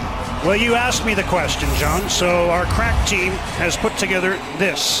 Well, you asked me the question, John, so our crack team has put together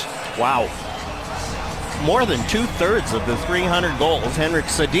this. Wow. More than 2/3 of the 300 goals Henrik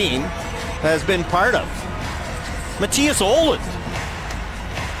Sedin has been part of. Matthias Ohlund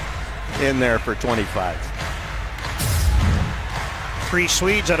in there for 25. 3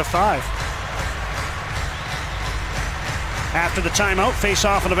 Swedes out of 5. After the timeout, face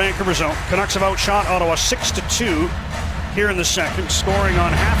off in the Vancouver zone. Canucks have outshot Ottawa 6-2 here in the second, scoring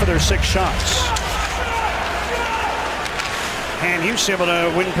on half of their 6 shots. And Hughes able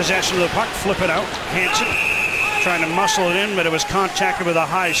to win possession of the puck, flip it out. Hansen trying to muscle it in, but it was contacted with a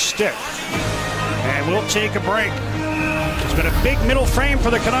high stick. And we'll take a break. It's been a big middle frame for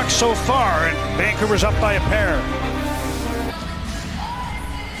the Canucks so far, and Vancouver's up by a pair.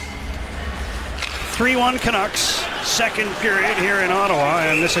 3-1 Canucks, second period here in Ottawa,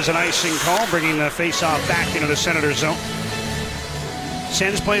 and this is an icing call, bringing the face-off back into the Senators zone.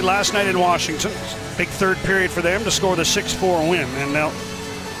 Sens played last night in Washington. Big third period for them to score the 6-4 win, and they'll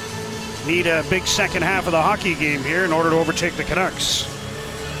need a big second half of the hockey game here in order to overtake the Canucks.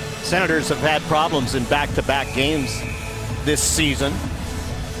 Senators have had problems in back-to-back games this season.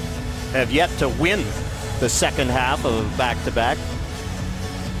 Have yet to win the second half of back-to-back.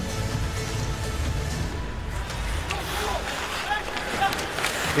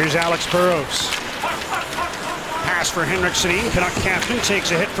 Here's Alex Burrows. Pass for Henrik Sedin. Canuck captain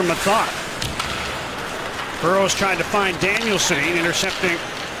takes a hit from Mathot. Burrows tried to find Daniel Sedin. Intercepting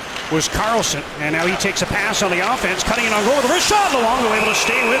was Carlson. And now he takes a pass on the offense. Cutting it on goal with a wrist shot. Luongo able to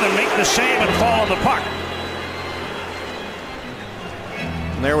stay with him, make the save, and fall on the puck.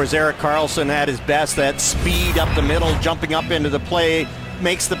 And there was Erik Karlsson at his best. That speed up the middle, jumping up into the play.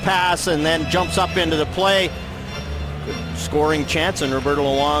 Makes the pass and then jumps up into the play. Good scoring chance, and Roberto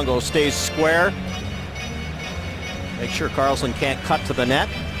Luongo stays square. Make sure Karlsson can't cut to the net.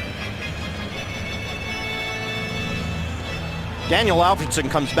 Daniel Alfredsson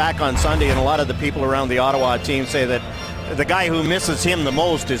comes back on Sunday, and a lot of the people around the Ottawa team say that the guy who misses him the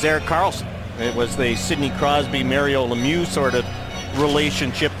most is Erik Karlsson. It was the Sidney Crosby, Mario Lemieux sort of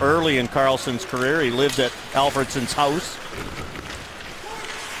relationship early in Karlsson's career. He lived at Alfredsson's house.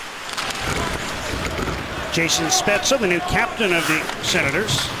 Jason Spezza, the new captain of the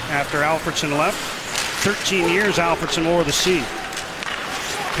Senators after Alfredsson left. 13 years Alfredsson wore the C.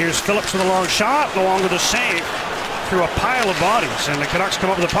 Here's Phillips with a long shot, along with a save through a pile of bodies, and the Canucks come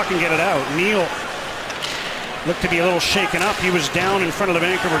up with the puck and get it out. Neal looked to be a little shaken up. He was down in front of the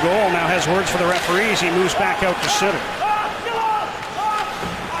Vancouver goal, now has words for the referees. He moves back out to center.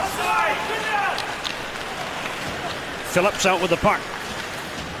 Phillips out with the puck.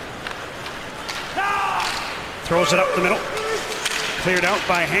 Throws it up the middle. Cleared out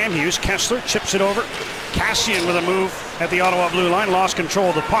by Hamhuis. Kessler chips it over. Kassian with a move at the Ottawa blue line. Lost control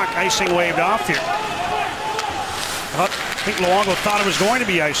of the puck. Icing waved off here. I think Luongo thought it was going to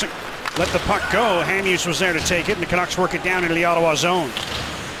be icing. Let the puck go. Hamhuis was there to take it, and the Canucks work it down into the Ottawa zone.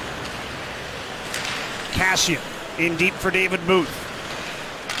 Kassian in deep for David Booth.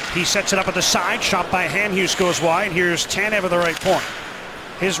 He sets it up at the side. Shot by Hamhuis goes wide. Here's Tanev at the right point.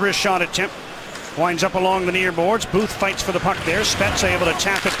 His wrist shot attempt winds up along the near boards. Booth fights for the puck there. Spezza able to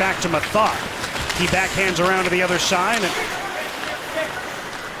tap it back to Mathot. He backhands around to the other side, and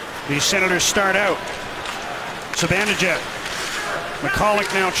the Senators start out. Zibanejad.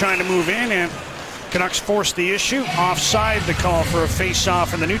 McCulloch now trying to move in, and Canucks force the issue. Offside the call for a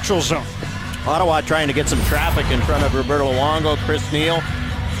face-off in the neutral zone. Ottawa trying to get some traffic in front of Roberto Luongo. Chris Neal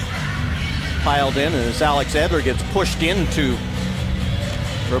piled in, and as Alex Edler gets pushed into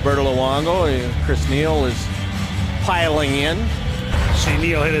Roberto Luongo, Chris Neal is piling in. See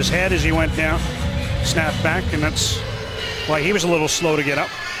Neal hit his head as he went down. Snapped back, and that's why he was a little slow to get up.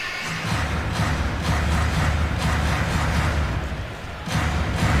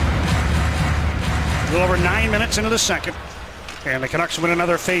 A little over 9 minutes into the second, and the Canucks win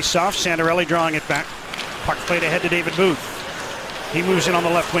another face-off. Sandarelli drawing it back. Puck played ahead to David Booth. He moves in on the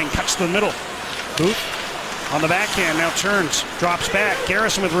left wing, cuts to the middle. Booth on the backhand, now turns, drops back.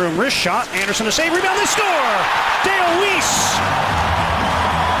 Garrison with room, wrist shot. Anderson to save, rebound, they score! Dale Weiss!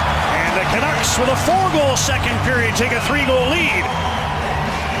 And the Canucks with a 4-goal second period take a 3-goal lead.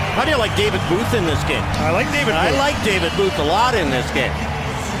 How do you like David Booth in this game? I like David Booth. I like David Booth a lot in this game.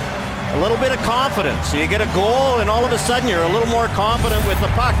 A little bit of confidence. You get a goal, and all of a sudden you're a little more confident with the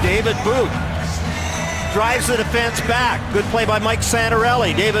puck. David Booth drives the defense back. Good play by Mike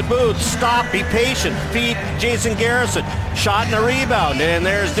Sandarelli. David Booth, stop, be patient, feed Jason Garrison. Shot and a rebound, and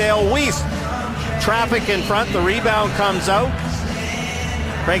there's Dale Weiss. Traffic in front, the rebound comes out.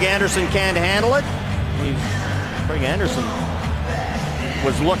 Craig Anderson can't handle it. Craig Anderson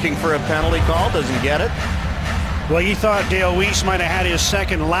was looking for a penalty call, doesn't get it. Well, you thought Dale Weiss might have had his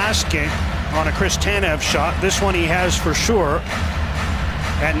second last game on a Chris Tanev shot. This one he has for sure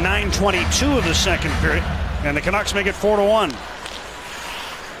at 9:22 of the second period, and the Canucks make it 4-1.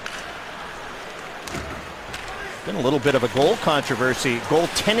 Been a little bit of a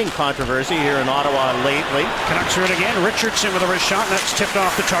goaltending controversy here in Ottawa lately. Canucks are it again. Richardson with a wrist shot, and that's tipped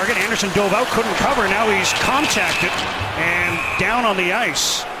off the target. Anderson dove out, couldn't cover. Now he's contacted and down on the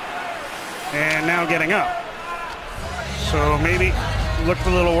ice, and now getting up. So maybe looked a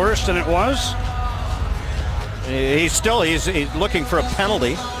little worse than it was. He's looking for a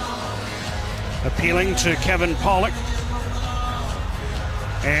penalty. Appealing to Kevin Pollock.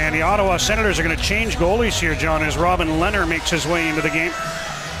 And the Ottawa Senators are going to change goalies here, John, as Robin Lehner makes his way into the game.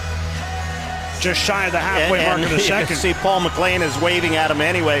 Just shy of the halfway mark of the second. You can see Paul McLean is waving at him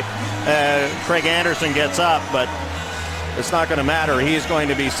anyway. Craig Anderson gets up, but it's not going to matter. He's going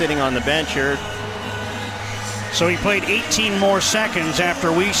to be sitting on the bench here. So he played 18 more seconds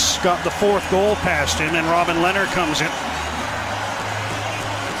after Weiss got the 4th goal past him, and Robin Lehner comes in.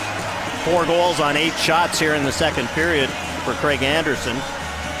 4 goals on 8 shots here in the second period for Craig Anderson.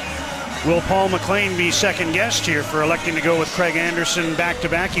 Will Paul McLean be second guest here for electing to go with Craig Anderson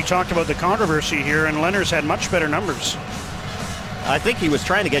back-to-back? He talked about the controversy here, and Lehner's had much better numbers. I think he was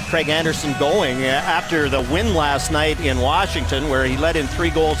trying to get Craig Anderson going after the win last night in Washington, where he let in 3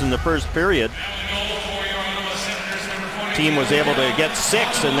 goals in the first period. Team was able to get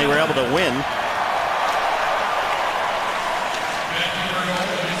 6, and they were able to win.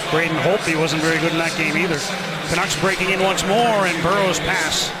 Braden Holtby wasn't very good in that game either. Canucks breaking in once more, and Burrow's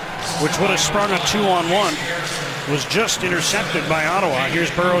pass, which would have sprung a 2-on-1, was just intercepted by Ottawa.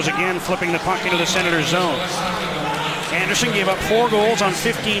 Here's Burrows again, flipping the puck into the Senators' zone. Anderson gave up 4 goals on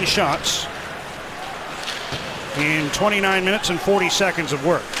 15 shots in 29 minutes and 40 seconds of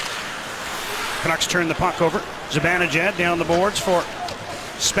work. Canucks turn the puck over. Zibanejad down the boards for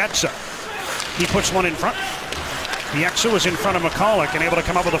Spezza. He puts one in front. Bieksa was in front of McCulloch and able to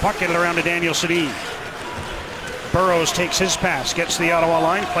come up with a puck, get it around to Daniel Sedin. Burrows takes his pass, gets to the Ottawa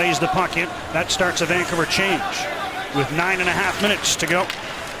line, plays the puck in. That starts a Vancouver change with 9.5 minutes to go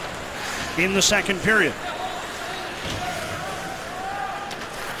in the second period.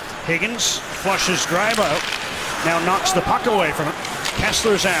 Higgins flushes Greiba out, now knocks the puck away from him.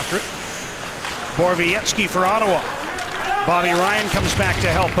 Kessler's after it. Borowiecki for Ottawa. Bobby Ryan comes back to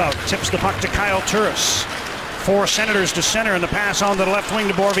help out, tips the puck to Kyle Turris. 4 Senators to center, and the pass on to the left wing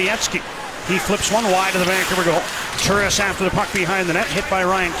to Borowiecki. He flips one wide to the Vancouver goal. Turris after the puck behind the net, hit by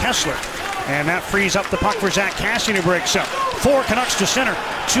Ryan Kessler. And that frees up the puck for Zach Kassian, who breaks up. 4 Canucks to center.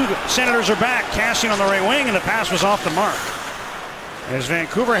 2 Senators are back. Kassian on the right wing, and the pass was off the mark. As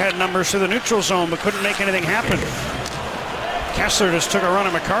Vancouver had numbers to the neutral zone, but couldn't make anything happen. Kessler just took a run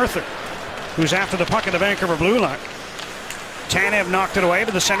at MacArthur, who's after the puck at the Vancouver blue line. Tanev knocked it away,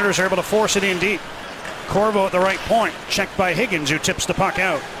 but the Senators are able to force it in deep. Corvo at the right point, checked by Higgins, who tips the puck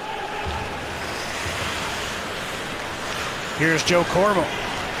out. Here's Joe Corvo.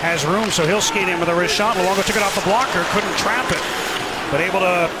 Has room, so he'll skate in with a wrist shot. Luongo took it off the blocker, couldn't trap it, but able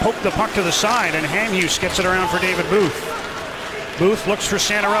to poke the puck to the side, and Hamhuis gets it around for David Booth. Booth looks for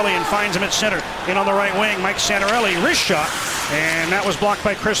Santorelli and finds him at center. In on the right wing, Mike Santorelli, wrist shot, and that was blocked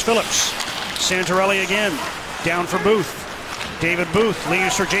by Chris Phillips. Santorelli again, down for Booth. David Booth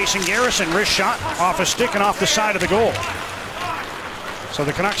leaves for Jason Garrison, wrist shot, off a stick and off the side of the goal. So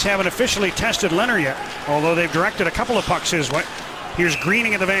the Canucks haven't officially tested Lehner yet, although they've directed a couple of pucks his way. Here's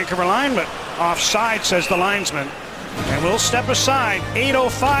Greening at the Vancouver line, but offside, says the linesman. And we'll step aside.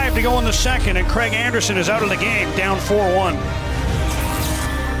 8:05 to go in the second, and Craig Anderson is out of the game, down 4-1.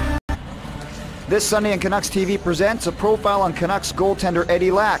 This Sunday on Canucks TV presents a profile on Canucks goaltender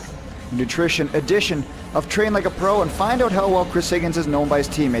Eddie Lack, a nutrition edition of Train Like a Pro, and find out how well Chris Higgins is known by his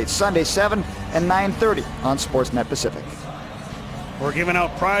teammates. Sunday 7 and 9:30 on Sportsnet Pacific. We're giving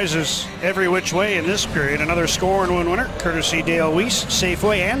out prizes every which way in this period. Another score and win winner, courtesy Dale Weiss,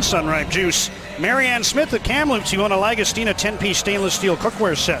 Safeway, and Sunripe Juice. Marianne Smith at Kamloops, you won a Lagostina 10-piece stainless steel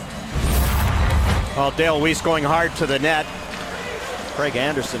cookware set. Well, Dale Weiss going hard to the net. Craig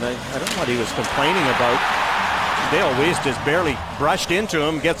Anderson, I don't know what he was complaining about. Dale Weiss just barely brushed into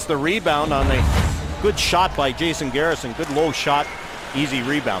him, gets the rebound on the good shot by Jason Garrison. Good low shot, easy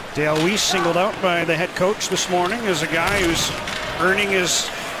rebound. Dale Weiss singled out by the head coach this morning as a guy who's earning his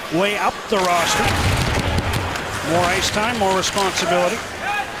way up the roster. More ice time, more responsibility.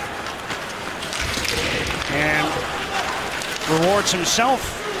 And rewards himself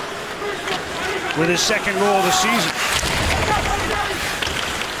with his second goal of the season.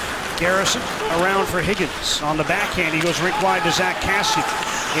 Garrison around for Higgins. On the backhand, he goes rink wide to Zach Kassian.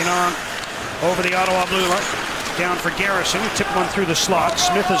 In on over the Ottawa blue line. Down for Garrison. He tipped one through the slot.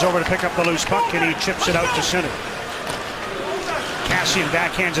 Smith is over to pick up the loose puck, and he chips it out to center. Kassian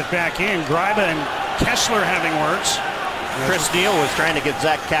backhands it back in. Greiba and Kessler having words. Chris Neal was trying to get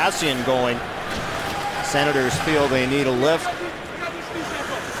Zach Kassian going. Senators feel they need a lift.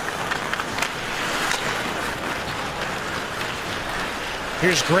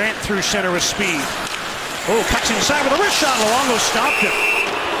 Here's Grant through center with speed. Oh, cuts inside with a wrist shot. Luongo stopped it.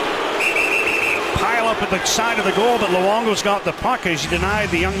 Pile up at the side of the goal, but Luongo's got the puck as he denied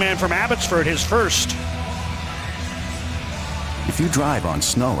the young man from Abbotsford his first. If you drive on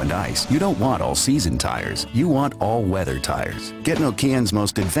snow and ice, you don't want all-season tires. You want all-weather tires. Get Nokian's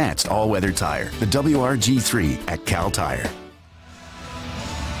most advanced all-weather tire, the WRG3 at Cal Tire.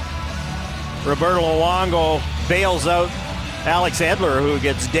 Roberto Luongo bails out Alex Edler, who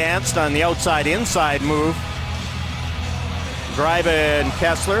gets danced on the outside-inside move. Greiba and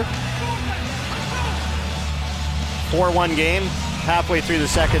Kessler. 4-1 game, halfway through the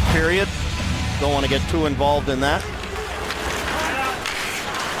second period. Don't want to get too involved in that.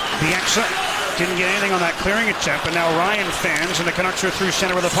 Bieksa didn't get anything on that clearing attempt, but now Ryan fans, and the Canucks are through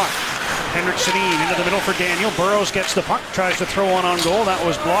center with the puck. Henrik Sedin into the middle for Daniel. Burrows gets the puck, tries to throw one on goal. That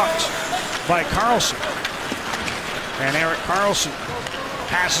was blocked by Carlson. And Erik Karlsson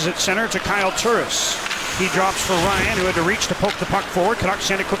passes it center to Kyle Turris. He drops for Ryan, who had to reach to poke the puck forward. Canucks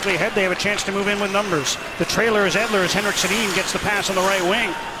send it quickly ahead. They have a chance to move in with numbers. The trailer is Edler as Henrik Sedin gets the pass on the right wing.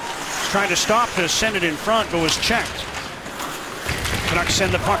 He's trying to stop to send it in front, but was checked. Canucks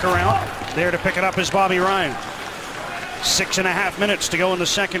send the puck around. There to pick it up is Bobby Ryan. 6.5 minutes to go in the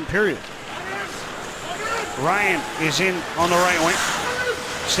second period. Ryan is in on the right wing.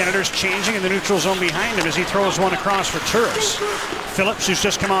 Senators changing in the neutral zone behind him as he throws one across for Turris. Phillips, who's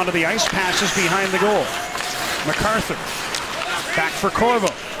just come onto the ice, passes behind the goal. MacArthur back for Corvo.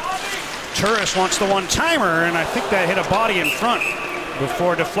 Turris wants the one-timer, and I think that hit a body in front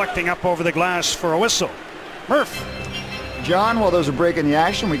before deflecting up over the glass for a whistle. Murph. John, while there's a break in the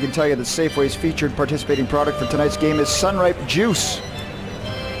action, we can tell you that Safeway's featured participating product for tonight's game is Sunripe Juice.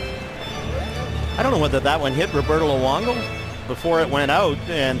 I don't know whether that one hit Roberto Luongo before it went out,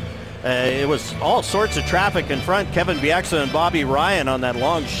 and it was all sorts of traffic in front. Kevin Bieksa and Bobby Ryan on that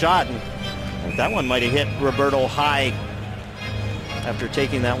long shot, and I think that one might have hit Roberto high after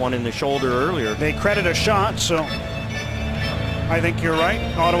taking that one in the shoulder earlier. They credit a shot, so I think you're right.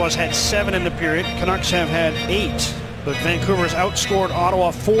 Ottawa's had 7 in the period. Canucks have had 8. But Vancouver's outscored Ottawa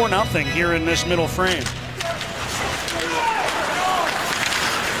 4-0 here in this middle frame.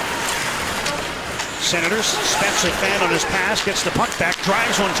 Senators, Spezza fan on his pass, gets the puck back,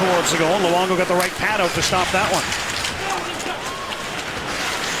 drives one towards the goal. Luongo got the right pad out to stop that one.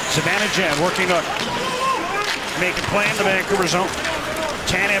 Zibanejad working to make a play in the Vancouver zone.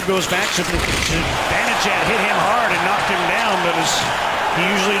 Tanev goes back. Zibanejad hit him hard and knocked him down, but as he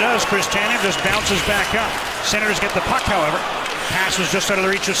usually does, Chris Tanev just bounces back up. Senators get the puck, however. Pass was just out of the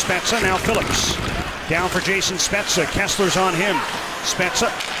reach of Spezza. Now Phillips. Down for Jason Spezza. Kessler's on him.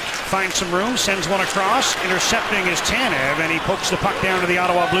 Spezza finds some room, sends one across. Intercepting is Tanev, and he pokes the puck down to the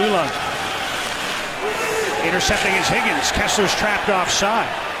Ottawa blue line. Intercepting is Higgins. Kessler's trapped offside.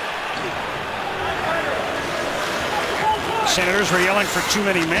 Senators were yelling for too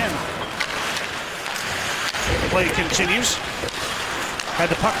many men. The play continues. Had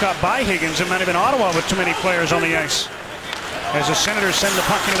the puck got by Higgins, it might have been Ottawa with too many players on the ice. As the Senators send the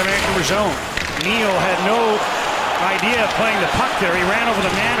puck into the Vancouver zone. Neal had no idea of playing the puck there. He ran over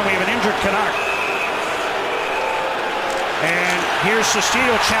the man, and we have an injured Canuck. And here's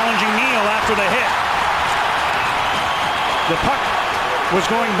Sestito challenging Neal after the hit. The puck was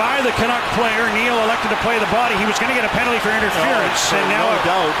going by the Canuck player. Neal elected to play the body. He was going to get a penalty for interference. And now, no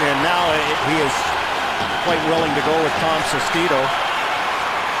doubt, and now he is quite willing to go with Tom Sestito.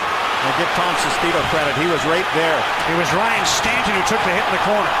 And give Tom Sestito credit. He was right there. It was Ryan Stanton who took the hit in the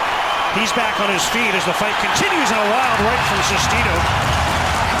corner. He's back on his feet as the fight continues, and a wild right from Sestito.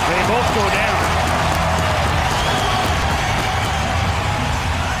 They both go down.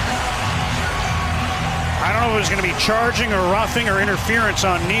 I don't know if it was going to be charging or roughing or interference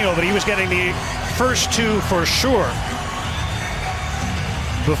on Neal, but he was getting the first two for sure.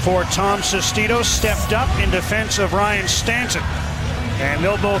 Before Tom Sestito stepped up in defense of Ryan Stanton. And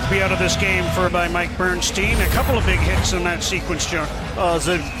they'll both be out of this game by Mike Bernstein. A couple of big hits in that sequence, John.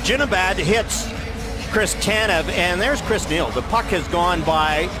 Zibanejad hits Chris Tanev, and there's Chris Neal. The puck has gone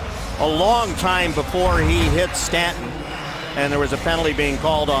by a long time before he hit Stanton, and there was a penalty being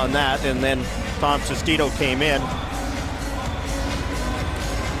called on that, and then Tom Sestito came in.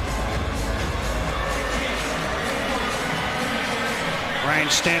 Ryan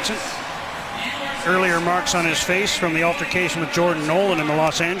Stanton. Earlier marks on his face from the altercation with Jordan Nolan in the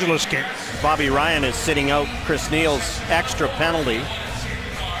Los Angeles game. Bobby Ryan is sitting out Chris Neal's extra penalty.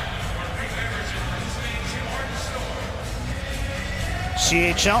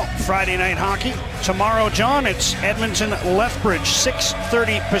 CHL Friday night hockey. Tomorrow, John, it's Edmonton Lethbridge,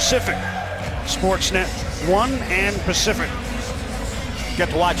 6:30 Pacific. Sportsnet 1 and Pacific. Get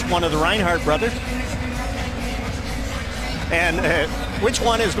to watch one of the Reinhardt brothers. And which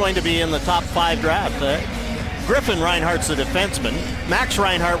one is going to be in the top 5 draft? Griffin Reinhardt's a defenseman. Max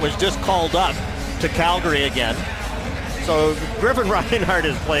Reinhardt was just called up to Calgary again. So Griffin Reinhardt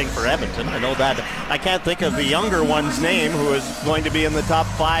is playing for Edmonton. I know that. I can't think of the younger one's name who is going to be in the top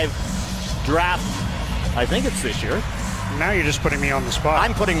 5 draft. I think it's this year. Now you're just putting me on the spot.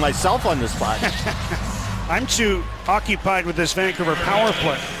 I'm putting myself on the spot. I'm too occupied with this Vancouver power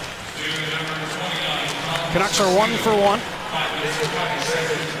play. Canucks are 1 for 1.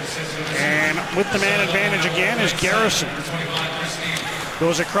 And with the man advantage again is Garrison.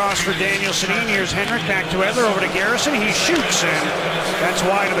 Goes across for Daniel Sedin. Here's Henrik back to Edler, over to Garrison. He shoots, and that's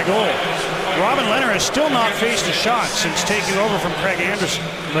wide of the goal. Robin Lehner has still not faced a shot since taking over from Craig Anderson,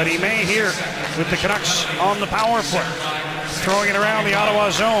 but he may here with the Canucks on the power play. Throwing it around the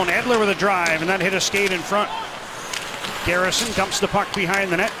Ottawa zone. Edler with a drive, and that hit a skate in front. Garrison dumps the puck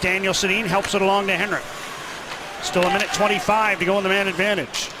behind the net. Daniel Sedin helps it along to Henrik. Still a minute 25 to go in the man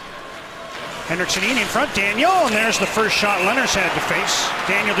advantage. Henrik Sedin in front, Daniel, and there's the first shot Lehner's had to face.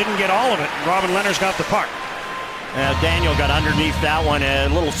 Daniel didn't get all of it. Robin Lehner's got the puck. Daniel got underneath that one. A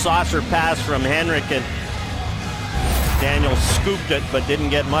little saucer pass from Henrik, and Daniel scooped it but didn't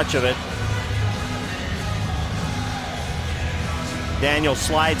get much of it. Daniel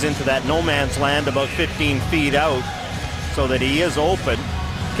slides into that no man's land about 15 feet out so that he is open.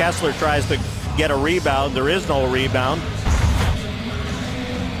 Kessler tries to get a rebound. There is no rebound.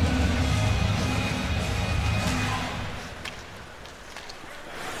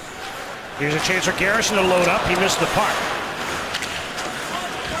 Here's a chance for Garrison to load up. He missed the puck.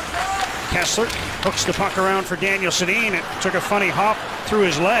 Kessler hooks the puck around for Daniel Sedin. It took a funny hop through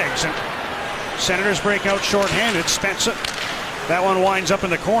his legs, and Senators break out shorthanded. Spencer. That one winds up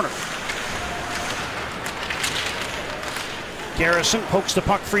in the corner. Garrison pokes the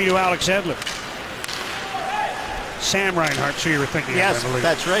puck free to Alex Edler. Sam Reinhart's who you were thinking yes, of, I believe.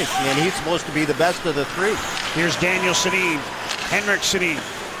 That's right. And he's supposed to be the best of the three. Here's Daniel Sedin. Henrik Sedin.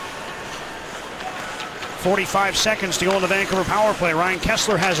 45 seconds to go in the Vancouver power play. Ryan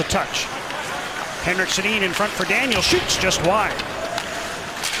Kessler has a touch. Henrik Sedin in front for Daniel. Shoots just wide.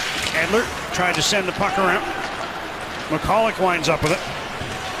 Edler tried to send the puck around. McCulloch winds up with it.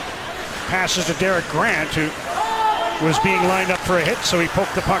 Passes to Derek Grant, who was being lined up for a hit, so he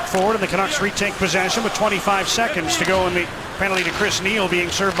poked the puck forward, and the Canucks retake possession with 25 seconds to go in the penalty to Chris Neal, being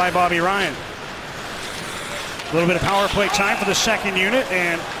served by Bobby Ryan. A little bit of power play time for the second unit,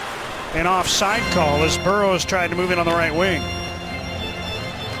 and an offside call as Burrows tried to move in on the right wing.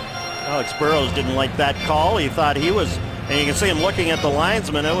 Alex Burrows didn't like that call. He thought he was, and you can see him looking at the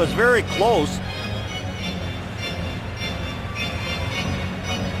linesman. It was very close.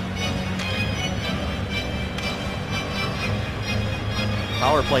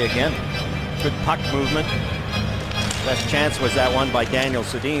 Power play again. Good puck movement. Best chance was that one by Daniel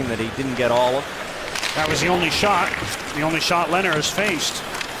Sedin that he didn't get all of. That was the only shot Lehner has faced.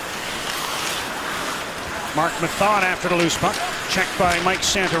 Mark Method after the loose puck. Checked by Mike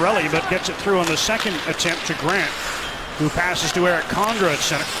Santorelli, but gets it through on the second attempt to Grant, who passes to Eric Condra at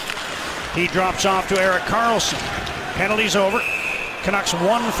center. He drops off to Erik Karlsson. Penalties over. Canucks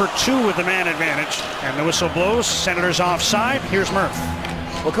 1 for 2 with the man advantage. And the whistle blows. Senators offside. Here's Murph.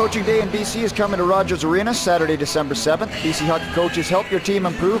 Well, Coaching Day in BC is coming to Rogers Arena Saturday, December 7th. BC hockey coaches help your team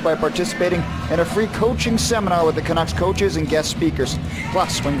improve by participating in a free coaching seminar with the Canucks coaches and guest speakers.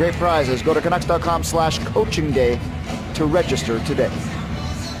 Plus, win great prizes. Go to Canucks.com/coachingday to register today.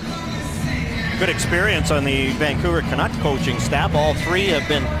 Good experience on the Vancouver Canucks coaching staff. All three have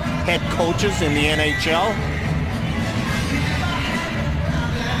been head coaches in the NHL.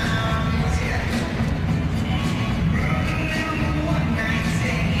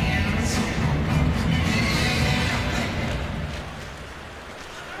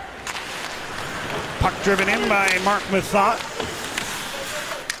 Puck driven in by Mark Method.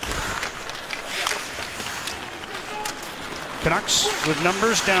 Canucks with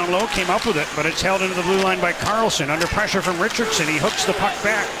numbers down low came up with it, but it's held into the blue line by Karlsson. Under pressure from Richardson, he hooks the puck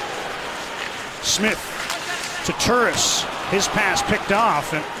back. Smith to Turris. His pass picked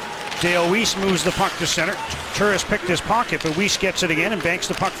off, and Dale Weiss moves the puck to center. Turris picked his pocket, but Weiss gets it again and banks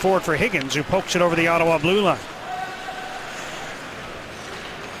the puck forward for Higgins, who pokes it over the Ottawa blue line.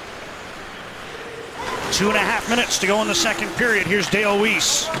 2.5 minutes to go in the second period. Here's Dale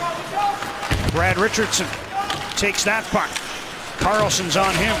Weiss. Brad Richardson takes that puck. Karlsson's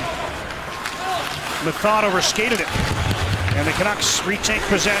on him. Method overskated it. And the Canucks retake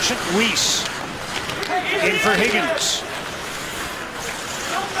possession. Weiss in for Higgins.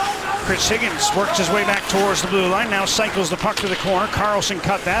 Chris Higgins works his way back towards the blue line. Now cycles the puck to the corner. Karlsson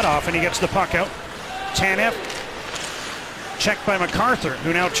cut that off, and he gets the puck out. Tanev checked by MacArthur,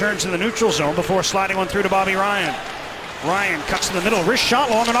 who now turns in the neutral zone before sliding one through to Bobby Ryan. Ryan cuts in the middle, wrist shot,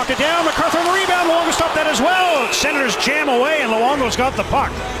 Luongo knocked it down, MacArthur on the rebound, Luongo stopped that as well. Senators jam away, and Luongo's got the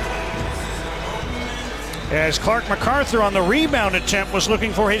puck. As Clark MacArthur on the rebound attempt was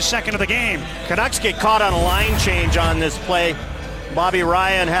looking for his second of the game. Canucks get caught on a line change on this play. Bobby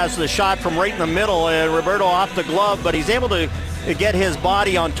Ryan has the shot from right in the middle, Roberto off the glove, but he's able to get his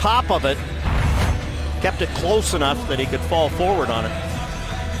body on top of it. Kept it close enough that he could fall forward on it.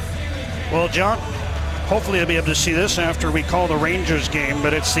 Well, John, hopefully you'll be able to see this after we call the Rangers game,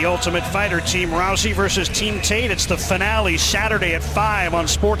 but it's the Ultimate Fighter, Team Rousey versus Team Tate. It's the finale Saturday at 5 on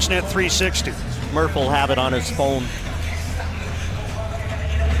Sportsnet 360. Murph will have it on his phone.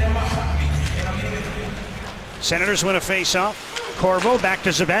 Senators win a face-off. Corvo back to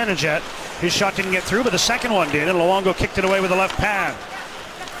Zibanejad. His shot didn't get through, but the second one did, and Luongo kicked it away with the left pad.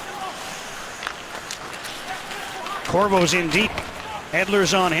 Corvo's in deep.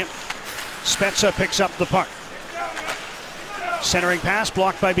 Edler's on him. Spezza picks up the puck. Centering pass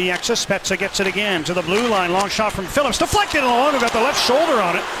blocked by Bieksa. Spezza gets it again to the blue line. Long shot from Phillips. Deflected, and Luongo got the left shoulder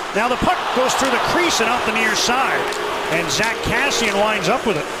on it. Now the puck goes through the crease and out the near side. And Zach Kassian winds up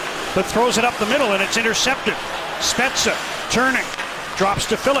with it, but throws it up the middle, and it's intercepted. Spezza turning. Drops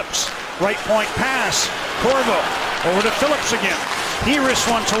to Phillips. Right point pass. Corvo over to Phillips again. He risks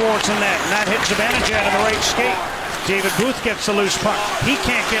one towards the net, and that hits Zibanejad in the right skate. David Booth gets the loose puck. He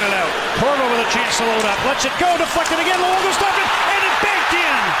can't get it out. Corvo with a chance to load up. Lets it go. Deflected again. Luongo stopped it, and it banked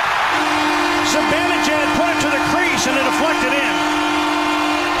in. Zibanejad put it to the crease, and it deflected in.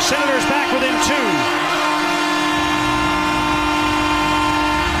 Senators back within 2.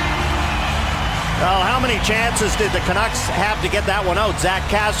 Well, how many chances did the Canucks have to get that one out? Zach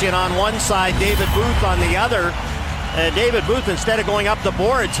Kassian on one side, David Booth on the other. And David Booth, instead of going up the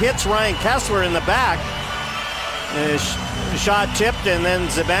boards, hits Ryan Kessler in the back. Shot tipped, and then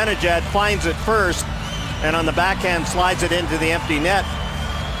Zibanejad finds it first, and on the backhand slides it into the empty net.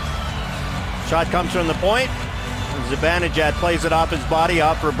 Shot comes from the point. Zibanejad plays it off his body,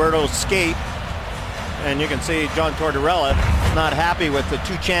 off Roberto's skate. And you can see John Tortorella not happy with the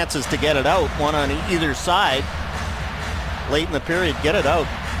 2 chances to get it out, one on either side. Late in the period, get it out.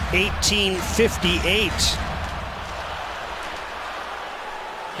 18:58.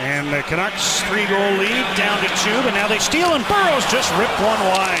 And the Canucks 3-goal lead down to 2, but now they steal, and Burrows just ripped one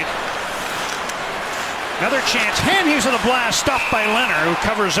wide. Another chance. Hand use of the blast, stopped by Leonard, who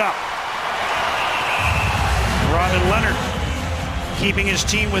covers up. Robin Leonard keeping his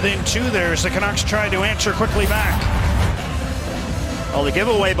team within 2 there as the Canucks try to answer quickly back. Well, the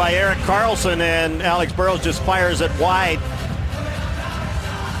giveaway by Erik Karlsson, and Alex Burrows just fires it wide.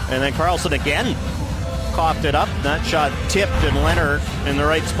 And then Karlsson again coughed it up. That shot tipped, and Leonard in the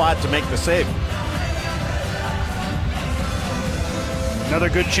right spot to make the save. Another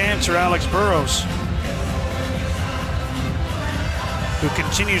good chance for Alex Burrows, who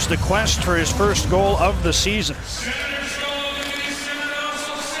continues the quest for his first goal of the season.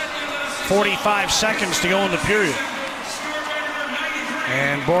 45 seconds to go in the period.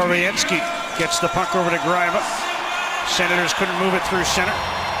 And Borowiecki gets the puck over to Greiva. Senators couldn't move it through center.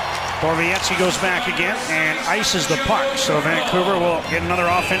 Borowiecki goes back again and ices the puck. So Vancouver will get another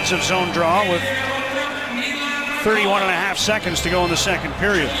offensive zone draw with 31.5 seconds to go in the second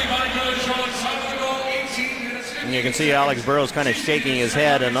period. And you can see Alex Burrows kind of shaking his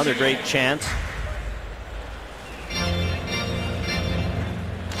head. Another great chance.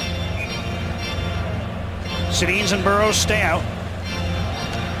 Sedins and Burrows stay out.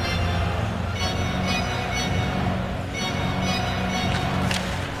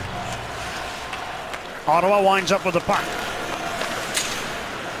 Ottawa winds up with the puck.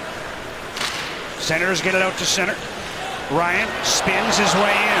 Senators get it out to center. Ryan spins his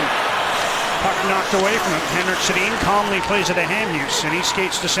way in. Puck knocked away from him. Henrik Sedin calmly plays it to Hamhuis, and he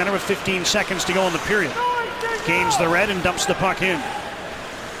skates to center with 15 seconds to go in the period. Gains the red and dumps the puck in.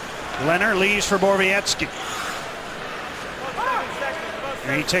 Leonard leaves for Borowiecki.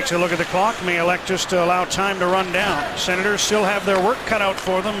 And he takes a look at the clock, may elect just to allow time to run down. Senators still have their work cut out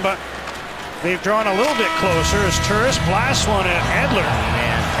for them, but they've drawn a little bit closer as Turris blasts one at Edler.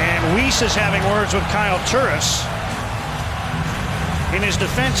 And Weiss is having words with Kyle Turris. In his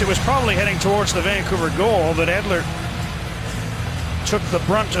defense, it was probably heading towards the Vancouver goal, but Edler took the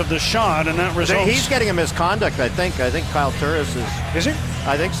brunt of the shot, and that results. He's getting a misconduct, I think. I think Kyle Turris is. Is he?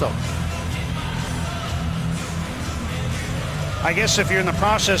 I think so. I guess if you're in the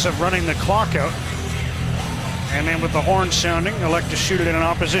process of running the clock out, and then with the horn sounding, elect to shoot it at an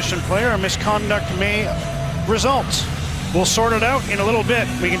opposition player, a misconduct may result. We'll sort it out in a little bit.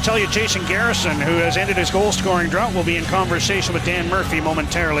 We can tell you Jason Garrison, who has ended his goal-scoring drought, will be in conversation with Dan Murphy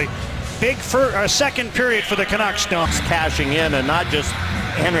momentarily. Big second period for the Canucks. Cashing in, and not just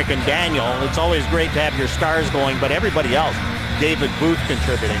Henrik and Daniel. It's always great to have your stars going, but everybody else. David Booth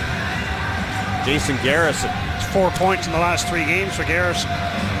contributing. Jason Garrison. 4 points in the last 3 games for Garrison.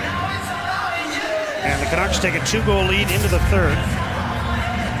 And the Canucks take a 2-goal lead into the third.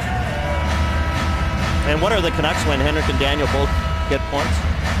 And what are the Canucks when Henrik and Daniel both get points?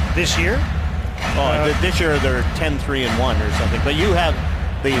 This year? This year they're 10-3-1 or something. But you have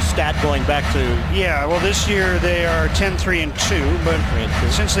the stat going back to... Yeah, well, this year they are 10-3-2, but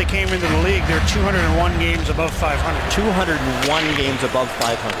since they came into the league, they're 201 games above 500. 201 games above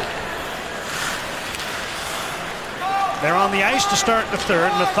 500. They're on the ice to start the third,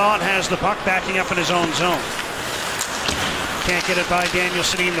 and Method has the puck backing up in his own zone. Can't get it by Daniel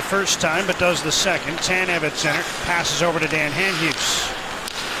Sedin the first time, but does the second. Tanev at center, passes over to Dan Hanhus.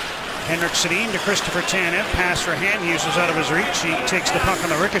 Henrik Sedin to Christopher Tanev, pass for Hanhus was out of his reach. He takes the puck on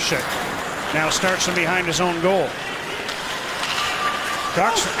the ricochet. Now starts from behind his own goal.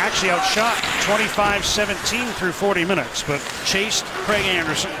 Canucks actually outshot 25-17 through 40 minutes, but chased Craig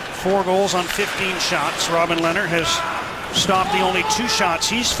Anderson. 4 goals on 15 shots. Robin Lehner has stopped the only 2 shots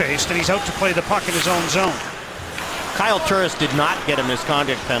he's faced, and he's out to play the puck in his own zone. Kyle Turris did not get a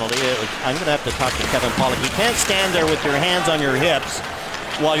misconduct penalty. I'm going to have to talk to Kevin Pollock. You can't stand there with your hands on your hips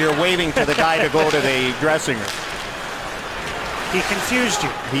while you're waving to the guy to go to the dressing room. He confused you.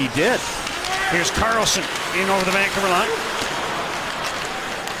 He did. Here's Carlson in over the Vancouver line.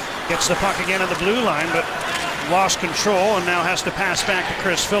 Gets the puck again on the blue line, but lost control and now has to pass back to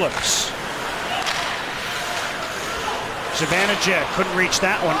Chris Phillips. Zibanejad couldn't reach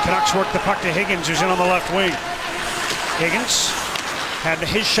that one. Canucks work the puck to Higgins, who's in on the left wing. Higgins had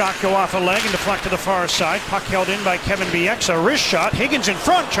his shot go off a leg and deflect to the far side. Puck held in by Kevin Bieksa. A wrist shot. Higgins in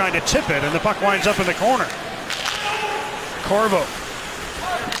front trying to tip it, and the puck winds up in the corner. Corvo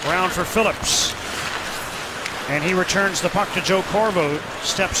round for Phillips. And he returns the puck to Joe Corvo.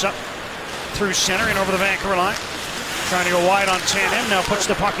 Steps up through center and over the Vancouver line. Trying to go wide on Tanev. Now puts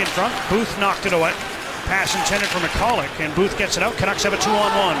the puck in front. Booth knocked it away. Pass intended for McCulloch, and Booth gets it out. Canucks have a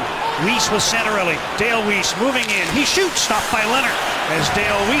 2-on-1. Weiss with Santorelli. Dale Weiss moving in. He shoots. Stopped by Leonard as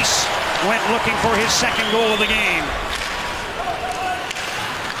Dale Weiss went looking for his second goal of the game.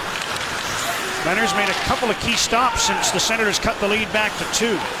 Leonard's made a couple of key stops since the Senators cut the lead back to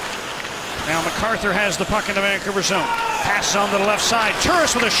 2. Now MacArthur has the puck in the Vancouver zone. Passes on to the left side.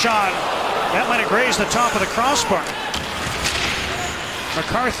 Turris with a shot. That might have grazed the top of the crossbar.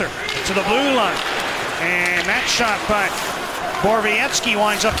 MacArthur to the blue line. And that shot by Borowiecki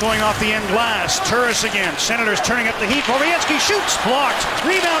winds up going off the end glass. Turris again. Senators turning up the heat. Borowiecki shoots. Blocked.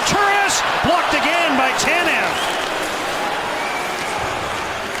 Rebound. Turris. Blocked again by Tanev.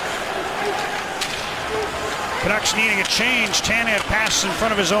 Canucks needing a change. Tanev passes in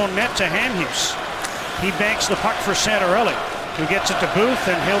front of his own net to Hanhus. He banks the puck for Santorelli, who gets it to Booth,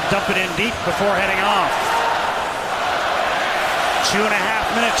 and he'll dump it in deep before heading off. 2.5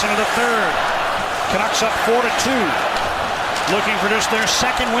 minutes into the third. Canucks up 4-2. Looking for just their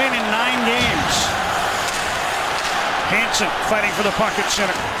second win in 9 games. Hansen fighting for the puck at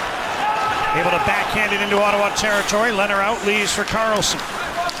center. Able to backhand it into Ottawa territory. Leonard out, leaves for Carlson.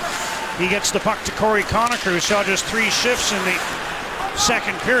 He gets the puck to Corey Conacher, who saw just 3 shifts in the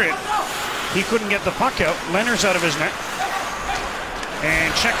second period. He couldn't get the puck out. Leonard's out of his net.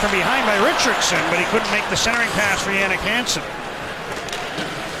 And checked from behind by Richardson, but he couldn't make the centering pass for Jannik Hansen.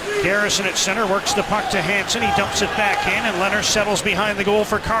 Garrison at center works the puck to Hansen. He dumps it back in, and Leonard settles behind the goal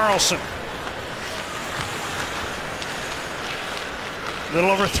for Carlson. A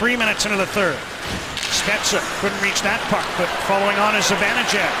little over 3 minutes into the third. Spezza couldn't reach that puck, but following on is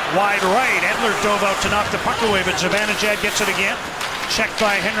Zibanejad. Wide right. Edler dove out to knock the puck away, but Zibanejad gets it again. Checked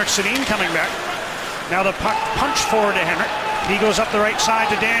by Henrik Sedin coming back. Now the puck punched forward to Henrik. He goes up the right side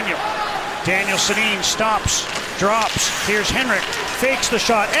to Daniel. Daniel Sedin stops, drops. Here's Henrik. Fakes the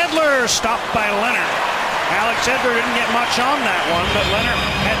shot. Edler stopped by Leonard. Alex Edler didn't get much on that one, but Leonard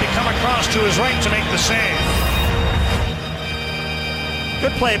had to come across to his right to make the save.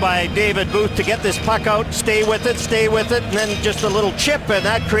 Good play by David Booth to get this puck out, stay with it, and then just a little chip, and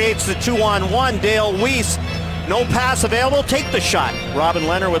that creates the 2-on-1. Dale Weiss, no pass available, take the shot. Robin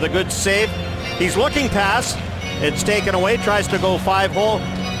Lehner with a good save. He's looking pass. It's taken away, tries to go 5-hole.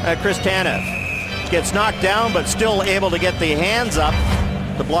 Chris Tanev gets knocked down, but still able to get the hands up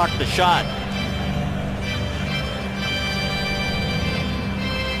to block the shot.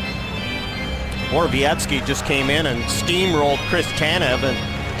 Borowiecki just came in and steamrolled Chris Tanev, and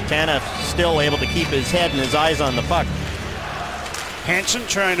Tanev still able to keep his head and his eyes on the puck. Hansen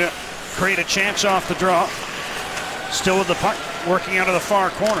trying to create a chance off the draw. Still with the puck, working out of the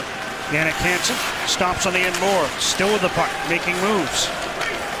far corner. Jannik Hansen stops on the end board. Still with the puck, making moves.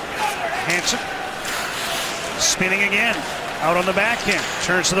 Hansen spinning again, out on the backhand.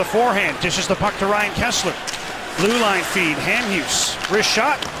 Turns to the forehand, dishes the puck to Ryan Kessler. Blue line feed, Hanhus. Wrist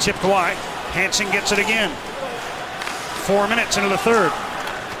shot, tipped wide. Hansen gets it again. 4 minutes into the third.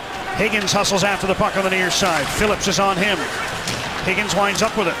 Higgins hustles after the puck on the near side. Phillips is on him. Higgins winds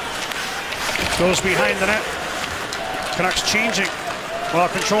up with it. Goes behind the net. Canucks changing While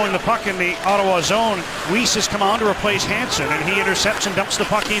controlling the puck in the Ottawa zone, Weiss has come on to replace Hansen, and he intercepts and dumps the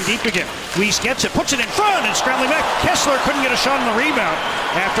puck in deep again. Weiss gets it, puts it in front, and scrambling back. Kessler couldn't get a shot on the rebound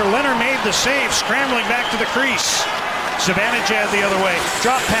after Leonard made the save, scrambling back to the crease. Zibanejad the other way.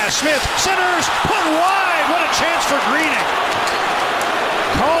 Drop pass, Smith, centers, put wide. What a chance for Greening.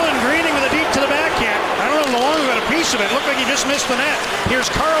 Colin Greening with a deep to the backhand. I don't know if Luongo got a piece of it. Looked like he just missed the net. Here's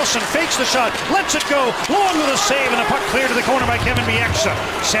Carlson, fakes the shot, lets it go. Luongo with a save, and the puck cleared to the corner by Kevin Bieksa.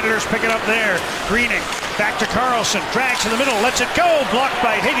 Senators pick it up there. Greening back to Carlson, drags in the middle, lets it go. Blocked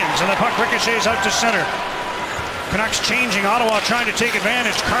by Higgins, and the puck ricochets out to center. Canucks changing, Ottawa trying to take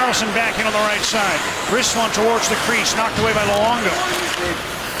advantage. Carlson back in on the right side. Wrist one towards the crease, knocked away by Luongo.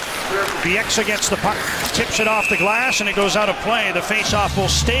 Bieksa gets the puck, tips it off the glass, and it goes out of play. The face-off will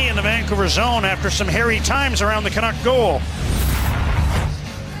stay in the Vancouver zone after some hairy times around the Canuck goal.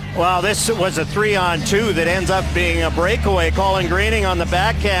 Well, this was a 3-on-2 that ends up being a breakaway. Colin Greening on the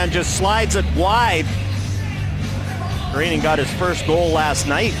backhand just slides it wide. Greening got his first goal last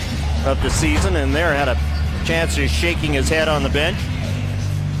night of the season, and there had a chance of shaking his head on the bench.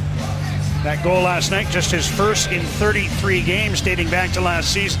 That goal last night, just his first in 33 games dating back to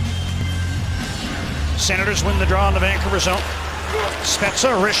last season. Senators win the draw in the Vancouver zone. Spezza,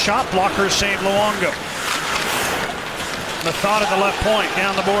 wrist shot, blockers save Luongo. The thought at the left point,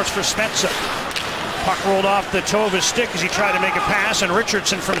 down the boards for Spezza. Puck rolled off the toe of his stick as he tried to make a pass, and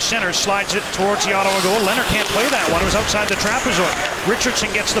Richardson from center slides it towards the Ottawa goal. Leonard can't play that one. It was outside the trapezoid.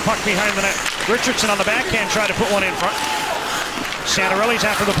 Richardson gets the puck behind the net. Richardson on the backhand tried to put one in front. Santorelli's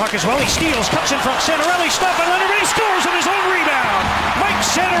after the puck as well. He steals, cuts in front. Santorelli stopped by Leonard, and he scores on his own rebound. Mike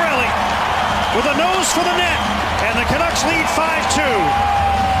Santorelli with a nose for the net, and the Canucks lead 5-2.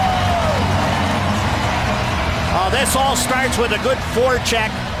 This all starts with a good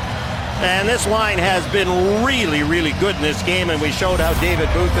forecheck, and this line has been really, really good in this game, and we showed how David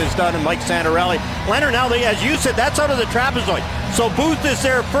Booth has done and Mike Santorelli. Leonard, now, as you said, that's out of the trapezoid, so Booth is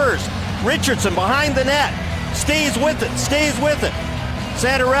there first. Richardson behind the net. Stays with it, stays with it.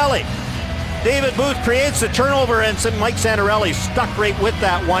 Santorelli. David Booth creates the turnover, and Mike Santorelli stuck right with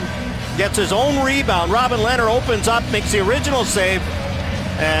that one. Gets his own rebound. Robin Leonard opens up, makes the original save,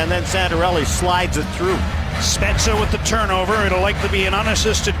 and then Santorelli slides it through. Spezza with the turnover. It'll likely be an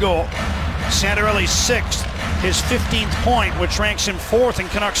unassisted goal. Santorelli's 6th, his 15th point, which ranks him 4th in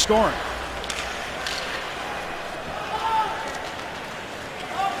Canucks scoring.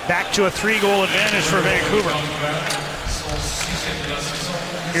 Back to a 3-goal advantage for Vancouver.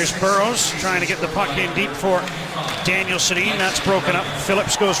 Here's Burrows trying to get the puck in deep for Daniel Sedin. That's broken up.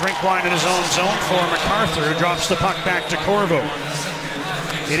 Phillips goes rink wide in his own zone for MacArthur, who drops the puck back to Corvo.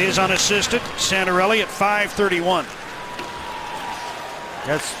 It is unassisted. Santorelli at 5:31.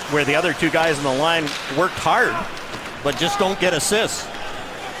 That's where the other two guys in the line worked hard, but just don't get assists.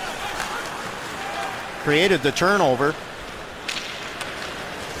 Created the turnover.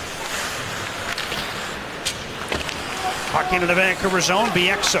 Puck into the Vancouver zone.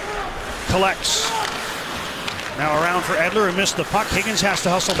 Bieksa collects. Now around for Edler, who missed the puck. Higgins has to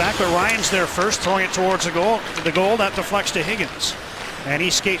hustle back, but Ryan's there first, throwing it towards the goal. That deflects to Higgins. And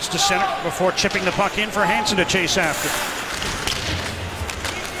he skates to center before chipping the puck in for Hansen to chase after.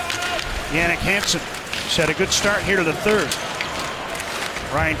 Yannick Hansen set a good start here to the third.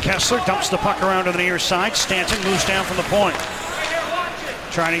 Ryan Kessler dumps the puck around to the near side. Stanton moves down from the point.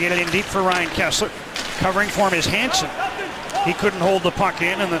 Trying to get it in deep for Ryan Kessler. Covering for him is Hansen. He couldn't hold the puck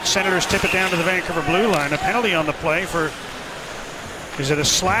in, and the Senators tip it down to the Vancouver blue line. A penalty on the play for, is it a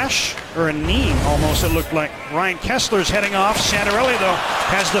slash or a knee? Almost, it looked like. Ryan Kessler's heading off. Santorelli, though,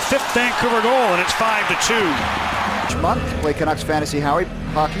 has the 5th Vancouver goal, and it's 5-2. Each month, play Canucks Fantasy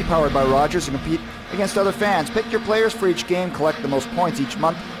Hockey powered by Rogers and compete against other fans. Pick your players for each game, collect the most points each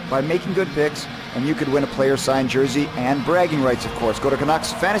month by making good picks, and you could win a player signed jersey and bragging rights, of course. Go to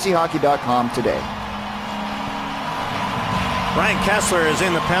CanucksFantasyHockey.com today. Ryan Kessler is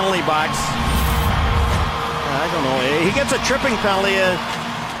in the penalty box. I don't know. He gets a tripping penalty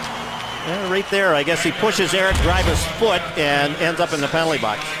right there. I guess he pushes Eric Greiba's foot and ends up in the penalty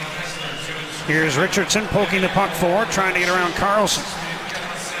box. Here's Richardson poking the puck forward, trying to get around Carlson.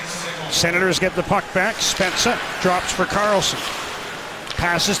 Senators get the puck back. Spezza drops for Carlson.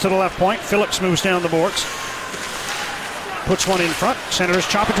 Passes to the left point. Phillips moves down the boards. Puts one in front. Senators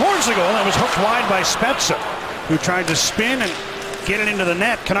chop it towards the goal. That was hooked wide by Spezza, who tried to spin and get it into the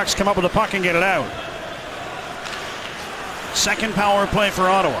net. Canucks come up with the puck and get it out. Second power play for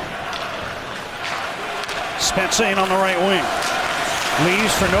Ottawa. Spezza in on the right wing.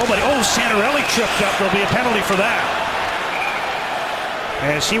 Leaves for nobody. Oh, Santorelli tripped up. There'll be a penalty for that,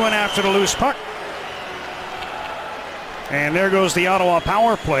 as he went after the loose puck. And there goes the Ottawa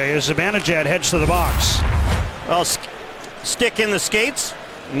power play as Zibanejad heads to the box. Well, stick in the skates,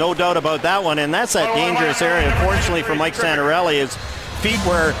 no doubt about that one, and that's that dangerous area. Fortunately for Mike Santorelli, his feet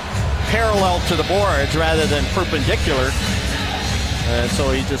were parallel to the boards rather than perpendicular, and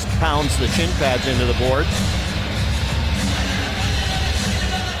so he just pounds the shin pads into the boards.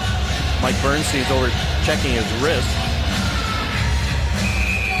 Mike Bernstein's over checking his wrist.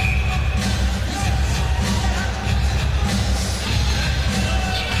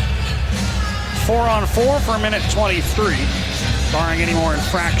 Four on four for a minute 23, barring any more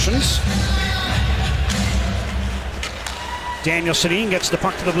infractions. Daniel Sedin gets the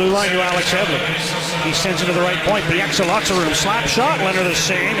puck to the blue line to Alex Edler. He sends it to the right point. Bieksa, lots of room. Slap shot. Leonard the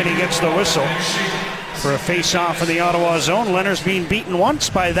save, and he gets the whistle for a face-off in the Ottawa zone. Leonard's being beaten once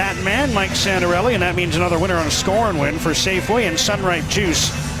by that man, Mike Santorelli, and that means another winner on a score and win for Safeway and Sunripe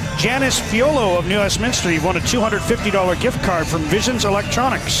Juice. Janice Fiolo of New Westminster won a $250 gift card from Visions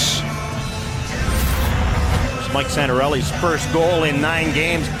Electronics. Mike Santorelli's first goal in 9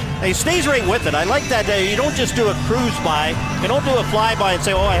 games. He stays right with it. I like that. You don't just do a cruise by. You don't do a flyby and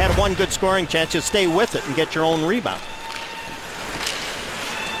say, oh, I had one good scoring chance. You stay with it and get your own rebound.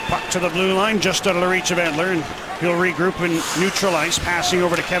 Puck to the blue line, just out of the reach of Edler, and he'll regroup in neutral ice, passing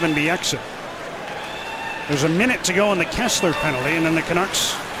over to Kevin Bieksa. There's a minute to go in the Kessler penalty, and then the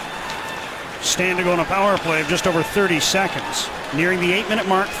Canucks stand to go on a power play of just over 30 seconds. Nearing the 8-minute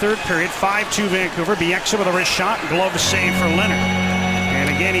mark, third period, 5-2 Vancouver. Bieksa with a wrist shot, glove save for Leonard. And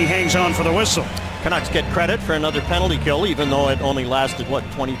again, he hangs on for the whistle. Canucks get credit for another penalty kill, even though it only lasted,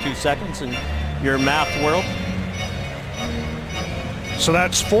 22 seconds in your math world? So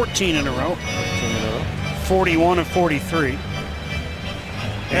that's 14 in a row. 41 of 43.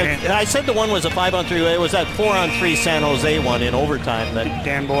 And I said the one was a 5-on-3. It was that 4-on-3 San Jose one in overtime that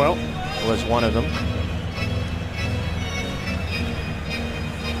Dan Boyle was one of them.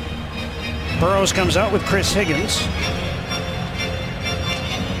 Burrows comes out with Chris Higgins.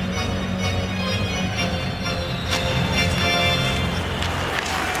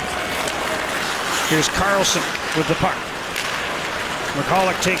 Here's Carlson with the puck.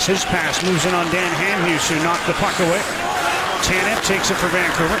 McCulloch takes his pass, moves in on Dan Hamhuis, who knocked the puck away. Tanev takes it for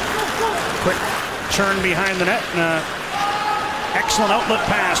Vancouver. Quick turn behind the net. Excellent outlet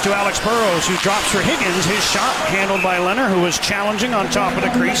pass to Alex Burrows, who drops for Higgins. His shot handled by Leonard, who was challenging on top of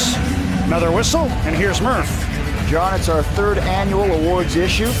the crease. Another whistle, and here's Murph. John, it's our 3rd annual awards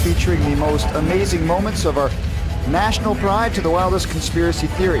issue featuring the most amazing moments of our national pride to the wildest conspiracy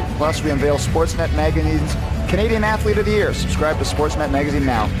theory. Plus, we unveil Sportsnet Magazine's Canadian Athlete of the Year. Subscribe to Sportsnet Magazine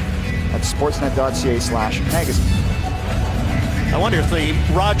now at sportsnet.ca/magazine. I wonder if the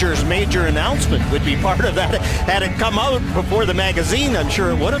Rogers major announcement would be part of that. Had it come out before the magazine, I'm sure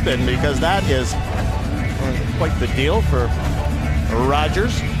it would have been, because that is quite the deal for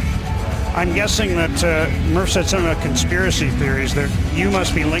Rogers. I'm guessing that Murph said something about conspiracy theories. That you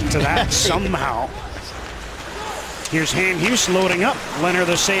must be linked to that somehow. Here's Hamhuis loading up. Leonard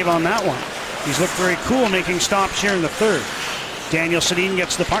the save on that one. He's looked very cool making stops here in the 3rd. Daniel Sedin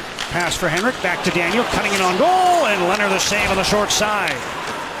gets the puck. Pass for Henrik. Back to Daniel. Cutting it on goal. And Leonard the save on the short side.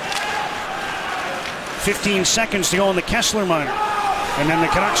 15 seconds to go in the Kessler minor. And then the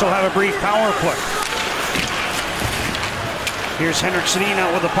Canucks will have a brief power play. Here's Henrik Sedin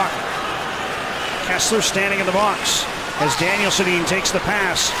out with the puck. Kessler standing in the box as Daniel Sedin takes the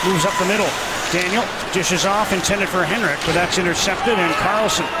pass. Moves up the middle. Daniel dishes off, intended for Henrik, but that's intercepted, and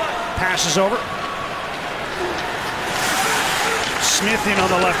Carlson passes over. Smith in on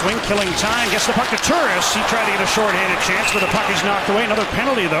the left wing, killing time, gets the puck to Turris. He tried to get a short-handed chance, but the puck is knocked away. Another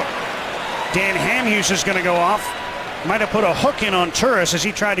penalty, though. Dan Hamhuis is going to go off. Might have put a hook in on Turris as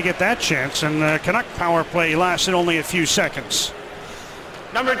he tried to get that chance, and the Canuck power play lasted only a few seconds.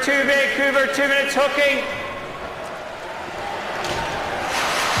 Number 2, Vancouver, 2 minutes hooking.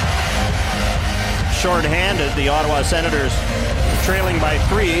 Short-handed, the Ottawa Senators trailing by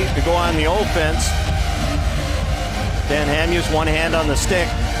 3 to go on the offense. Dan Hamhuis, one hand on the stick,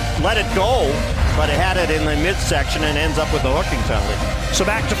 let it go, but it had it in the midsection and ends up with the hooking penalty. So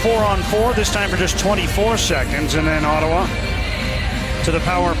back to 4-on-4, this time for just 24 seconds, and then Ottawa to the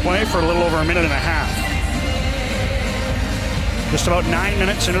power play for a little over a minute and a half. Just about 9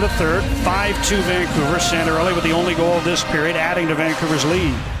 minutes into the 3rd, 5-2 Vancouver. Santorelli with the only goal of this period, adding to Vancouver's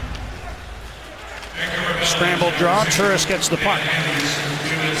lead. Scrambled draw, Turris gets the puck.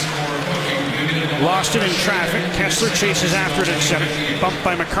 Lost it in traffic. Kessler chases after it at center. Bumped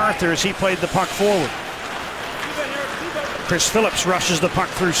by MacArthur as he played the puck forward. Chris Phillips rushes the puck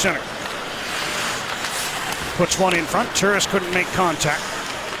through center. Puts one in front. Turris couldn't make contact.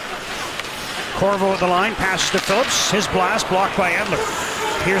 Corvo at the line, passes to Phillips. His blast blocked by Edler.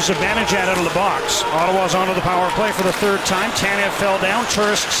 Here's Zibanejad out of the box. Ottawa's onto the power play for the third time. Tanev fell down.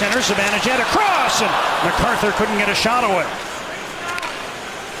 Tourist center. Zibanejad across, and MacArthur couldn't get a shot away.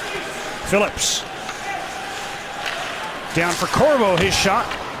 Phillips down for Corvo. His shot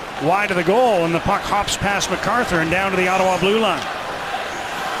wide of the goal, and the puck hops past MacArthur and down to the Ottawa blue line.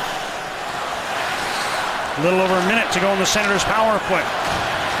 A little over a minute to go in the Senators' power play.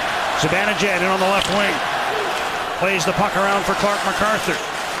 Zibanejad in on the left wing. Plays the puck around for Clark MacArthur.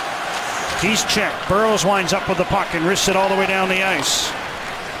 He's checked. Burrows winds up with the puck and wrists it all the way down the ice.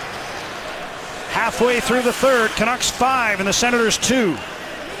 Halfway through the third, Canucks 5 and the Senators 2.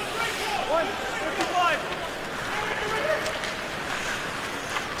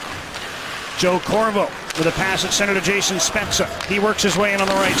 Joe Corvo with a pass at center to Jason Spezza. He works his way in on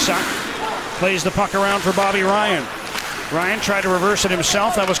the right side. Plays the puck around for Bobby Ryan. Ryan tried to reverse it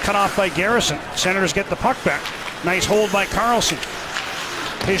himself. That was cut off by Garrison. Senators get the puck back. Nice hold by Carlson.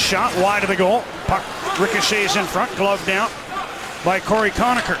 His shot wide of the goal. Puck ricochets in front, glove down by Corey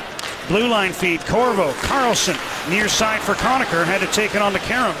Conacher. Blue line feed, Corvo, Carlson, near side for Conacher. Had to take it on to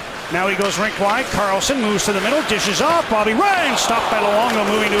Karam. Now he goes rink wide. Carlson moves to the middle, dishes off. Bobby Ryan stopped by Luongo,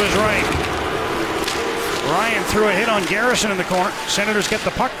 moving to his right. Ryan threw a hit on Garrison in the corner. Senators get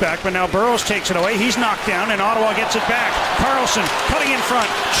the puck back, but now Burrows takes it away. He's knocked down, and Ottawa gets it back. Carlson cutting in front.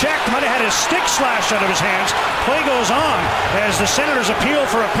 Checked, might have had his stick slashed out of his hands. Play goes on as the Senators appeal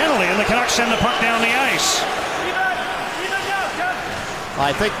for a penalty, and the Canucks send the puck down the ice.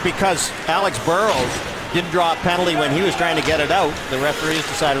 I think because Alex Burrows didn't draw a penalty when he was trying to get it out, the referees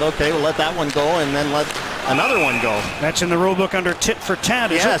decided, okay, we'll let that one go and then let another one go. That's in the rule book under tit for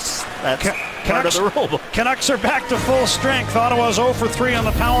tat, is it? Yes, that's part of the rule book. Canucks are back to full strength. Ottawa's 0 for 3 on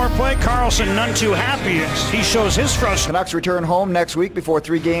the power play. Carlson none too happy as he shows his frustration. Canucks return home next week before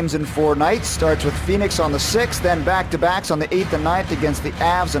 3 games in 4 nights. Starts with Phoenix on the 6th, then back-to-backs on the 8th and 9th against the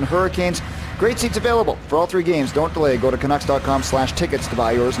Avs and Hurricanes. Great seats available for all 3 games. Don't delay. Go to Canucks.com/tickets to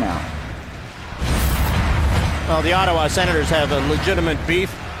buy yours now. Well, the Ottawa Senators have a legitimate beef.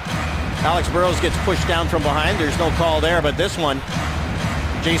 Alex Burrows gets pushed down from behind. There's no call there, but this one,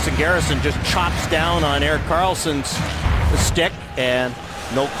 Jason Garrison just chops down on Erik Karlsson's stick, and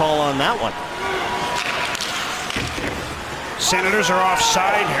no call on that one. Senators are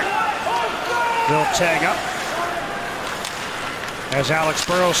offside here. They'll tag up as Alex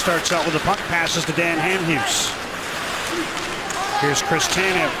Burrows starts out with the puck, passes to Dan Hamhuis. Here's Chris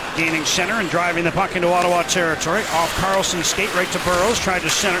Tanev gaining center and driving the puck into Ottawa territory. Off Karlsson's skate right to Burrows, tried to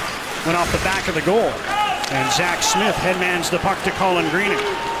center, went off the back of the goal. And Zach Smith headmans the puck to Colin Greening.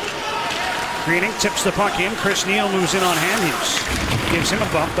 Greening tips the puck in. Chris Neal moves in on Hamhuis. Gives him a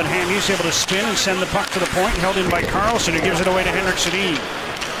bump, but Hamhuis able to spin and send the puck to the point, held in by Karlsson, who gives it away to Henrik Sedin.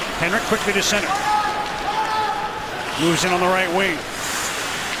 Henrik quickly to center. Moves in on the right wing.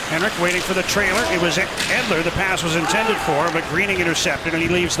 Henrik waiting for the trailer. It was Edler the pass was intended for, but Greening intercepted, and he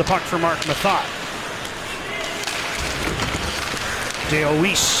leaves the puck for Mark Methot. Dale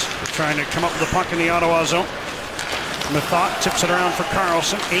Weiss trying to come up with the puck in the Ottawa zone. Methot tips it around for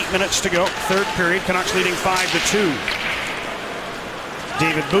Karlsson. 8 minutes to go. Third period. Canucks leading 5-2.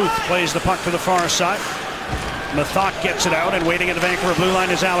 David Booth plays the puck to the far side. Methot gets it out, and waiting at the Vancouver blue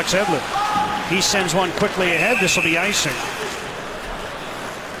line is Alex Edler. He sends one quickly ahead. This will be icing.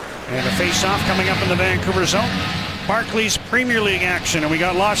 And a face-off coming up in the Vancouver zone. Barclays Premier League action, and we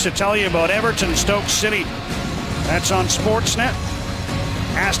got lots to tell you about Everton, Stoke City. That's on Sportsnet.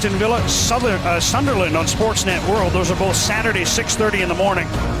 Aston Villa, Sunderland on Sportsnet World. Those are both Saturday, 6:30 in the morning.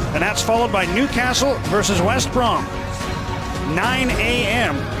 And that's followed by Newcastle versus West Brom. 9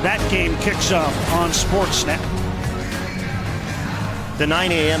 a.m. That game kicks off on Sportsnet. The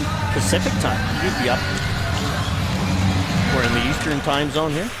 9 a.m. Pacific time. You'd be up. We're in the Eastern time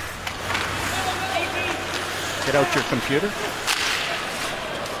zone here. Get out your computer.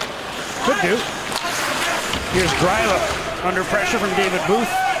 Could do. Here's Greiler under pressure from David Booth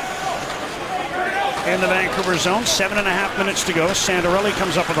in the Vancouver zone. 7.5 minutes to go. Sandarelli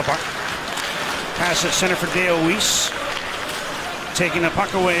comes up with the puck. Pass at center for Dale Weiss. Taking the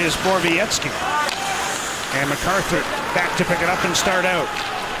puck away is Borowiecki. And MacArthur back to pick it up and start out.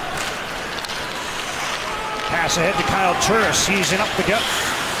 Pass ahead to Kyle Turris. He's in up the gut.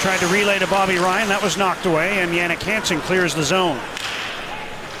 Tried to relay to Bobby Ryan. That was knocked away, and Jannik Hansen clears the zone.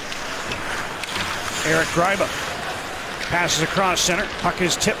 Eric Greiba passes across center. Puck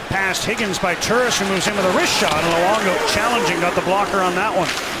is tipped past Higgins by Turris, who moves in with a wrist shot. And Luongo challenging, got the blocker on that one.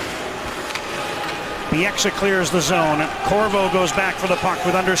 Bieksa clears the zone. Corvo goes back for the puck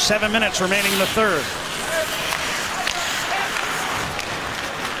with under 7 minutes remaining in the third.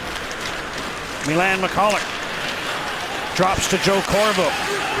 Milan McCulloch drops to Joe Corvo.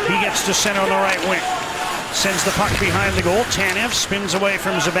 He gets to center on the right wing. Sends the puck behind the goal. Tanev spins away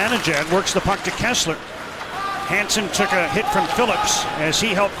from Zibanejad, works the puck to Kessler. Hansen took a hit from Phillips as he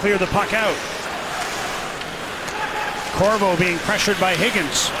helped clear the puck out. Corvo being pressured by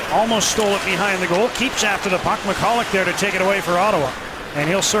Higgins. Almost stole it behind the goal. Keeps after the puck. McCulloch there to take it away for Ottawa. And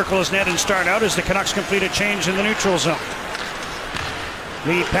he'll circle his net and start out as the Canucks complete a change in the neutral zone.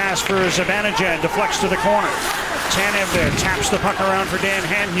 Lead pass for Zibanejad. Deflects to the corner. Tanev there. Taps the puck around for Dan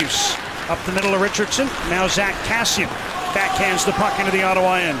Hanhus. Up the middle of Richardson. Now Zach Kassian backhands the puck into the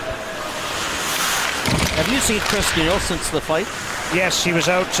Ottawa end. Have you seen Chris Neal since the fight? Yes, he was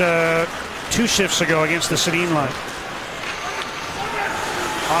out 2 shifts ago against the Sedin line.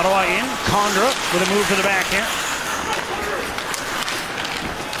 Ottawa in. Condra with a move to the backhand.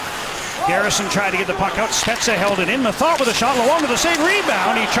 Garrison tried to get the puck out. Spezza held it in. Mathot with a shot. Luongo with the same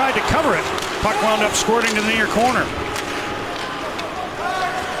rebound. He tried to cover it. Puck wound up squirting to the near corner.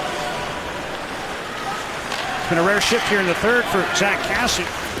 Been a rare shift here in the third for Zach Kassian.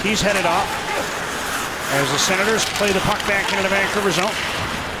 He's headed off as the Senators play the puck back into the Vancouver zone.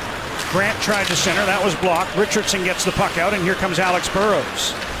 Grant tried to center. That was blocked. Richardson gets the puck out, and here comes Alex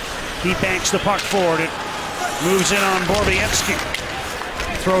Burrows. He banks the puck forward. It moves in on Borowiecki.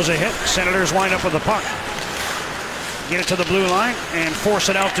 Throws a hit. Senators wind up with the puck. Get it to the blue line and force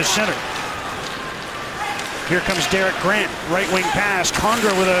it out to center. Here comes Derek Grant, right wing pass.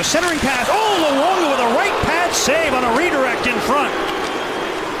 Condra with a centering pass. Oh, Luongo with a right pad save on a redirect in front.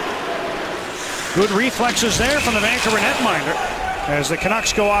 Good reflexes there from the Vancouver netminder. As the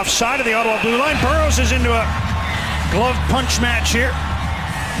Canucks go offside of the Ottawa blue line, Burrows is into a glove punch match here.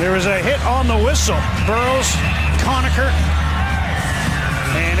 There was a hit on the whistle. Burrows, Conacher,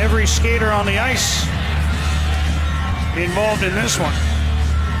 and every skater on the ice involved in this one.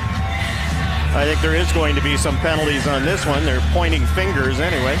 I think there is going to be some penalties on this one. They're pointing fingers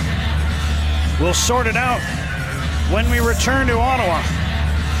anyway. We'll sort it out when we return to Ottawa.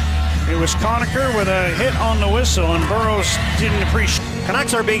 It was Conacher with a hit on the whistle, and Burrows didn't appreciate.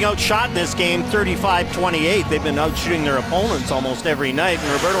 Canucks are being outshot in this game 35-28. They've been outshooting their opponents almost every night. And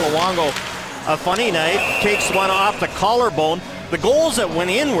Roberto Luongo, a funny night, takes one off the collarbone. The goals that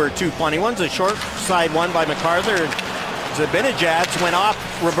went in were 2 funny ones. A short side one by MacArthur. Zibanejad's went off,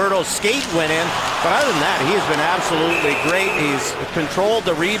 Roberto's skate went in, but other than that, he has been absolutely great. He's controlled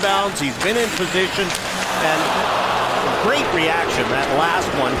the rebounds, he's been in position, and great reaction, that last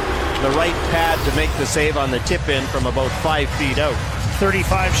one, the right pad to make the save on the tip-in from about 5 feet out.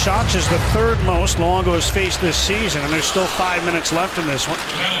 35 shots is the third most Luongo has faced this season, and there's still 5 minutes left in this one.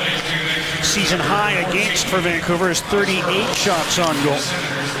 Season high against for Vancouver is 38 shots on goal.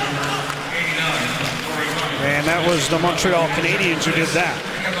 And that was the Montreal Canadiens who did that.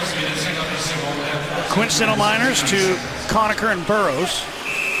 Coincidental minors to Conacher and Burrows.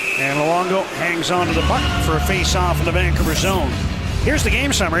 And Luongo hangs on to the puck for a face-off in the Vancouver zone. Here's the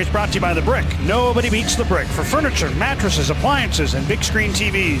game summary. It's brought to you by The Brick. Nobody beats The Brick for furniture, mattresses, appliances, and big screen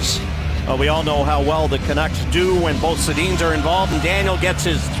TVs. Well, we all know how well the Canucks do when both Sedins are involved, and Daniel gets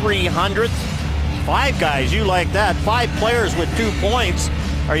his 300th. 5 guys, you like that. 5 players with 2 points.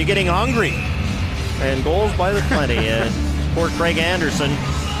 Are you getting hungry? And goals by the plenty. And poor Craig Anderson,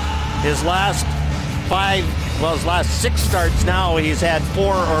 his last 6 starts now, he's had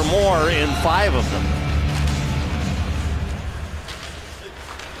 4 or more in 5 of them.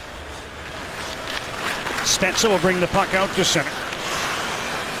 Spezza will bring the puck out to center.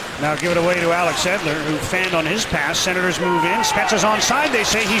 Now give it away to Alex Edler, who fanned on his pass. Senators move in. Spezza's onside. They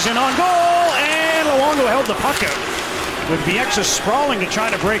say he's in on goal. And Luongo held the puck out, with Bieksa sprawling to try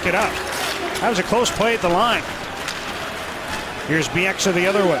to break it up. That was a close play at the line. Here's Bieksa the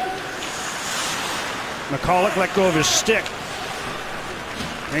other way. McCulloch let go of his stick.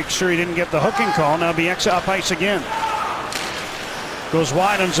 Make sure he didn't get the hooking call. Now Bieksa up ice again. Goes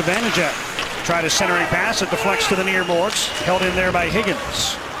wide on Zibanejad. Tried a centering pass. It deflects to the near boards. Held in there by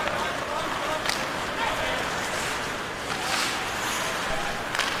Higgins.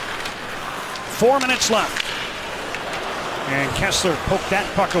 Four minutes left. And Kessler poked that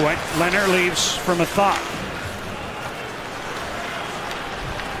puck away. Leonard leaves from a thought.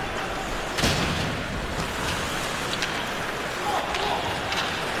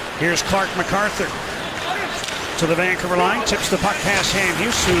 Here's Clark MacArthur to the Vancouver line. Tips the puck past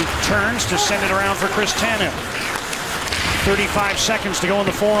Hanhus, who turns to send it around for Chris Tanev. 35 seconds to go in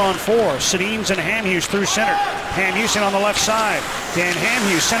the 4-on-4. Sedins and Hanhus through center. Hanhus in on the left side. Dan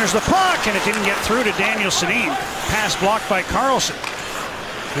Hanhus centers the puck, and it didn't get through to Daniel Sedin. Pass blocked by Carlson,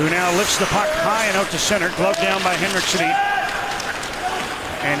 who now lifts the puck high and out to center. Glove down by Henrik Sedin.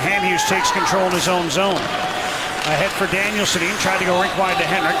 And Hamhuis takes control in his own zone. Ahead for Daniel Sedin, tried to go rink wide to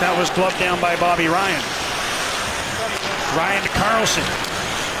Henrik. That was gloved down by Bobby Ryan. Ryan to Carlson.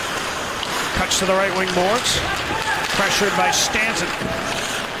 Cuts to the right wing boards. Pressured by Stanton.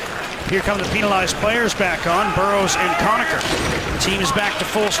 Here come the penalized players back on, Burrows and Conacher. The team is back to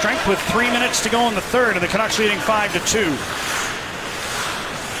full strength with 3 minutes to go in the third, and the Canucks leading 5-2.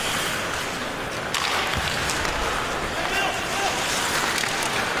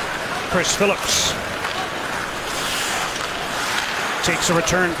 Chris Phillips takes a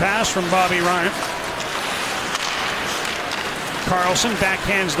return pass from Bobby Ryan. Carlson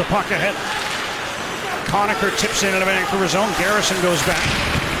backhands the puck ahead. Conacher tips in at a Vancouver zone. Garrison goes back.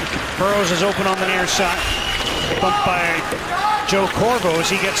 Burrows is open on the near side. Bumped by Joe Corvo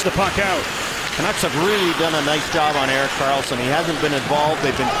as he gets the puck out. Canucks have really done a nice job on Erik Karlsson. He hasn't been involved.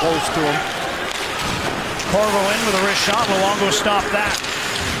 They've been close to him. Corvo in with a wrist shot. Luongo stopped that.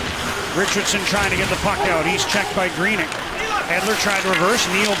 Richardson trying to get the puck out. He's checked by Greening. Edler tried to reverse.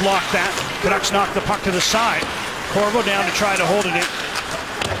 Neal blocked that. Canucks knocked the puck to the side. Corvo down to try to hold it in.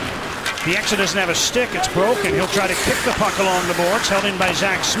 The exit doesn't have a stick. It's broken. He'll try to kick the puck along the boards. Held in by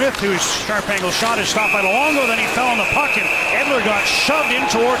Zach Smith, whose sharp angle shot is stopped by Luongo. Then he fell on the puck, and Edler got shoved in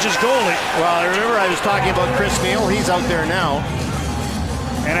towards his goalie. Well, remember I was talking about Chris Neal. He's out there now.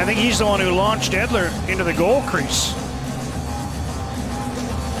 And I think he's the one who launched Edler into the goal crease.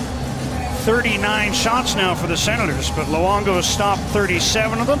 39 shots now for the Senators, but Luongo has stopped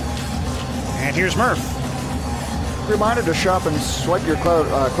 37 of them. And here's Murph. Reminder to shop and swipe your club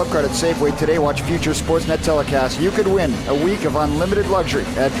card at Safeway today. Watch future Sportsnet telecasts. You could win a week of unlimited luxury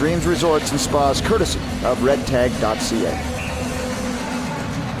at Dreams Resorts and Spas, courtesy of redtag.ca.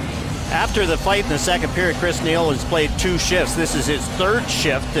 After the fight in the second period, Chris Neal has played 2 shifts. This is his 3rd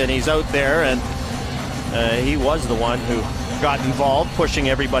shift, and he's out there, and he was the one who got involved, pushing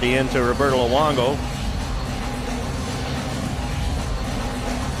everybody into Roberto Luongo.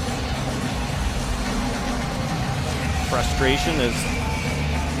 Frustration is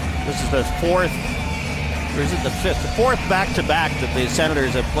this is the 4th, or is it the 5th? The 4th back-to-back that the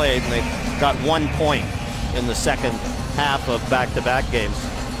Senators have played, and they've got 1 point in the second half of back-to-back games.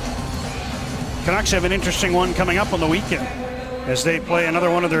 Canucks have an interesting one coming up on the weekend as they play another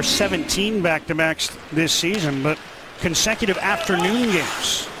one of their 17 back-to-backs this season, but consecutive afternoon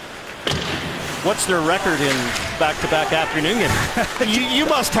games. What's their record in back-to-back afternoon games? you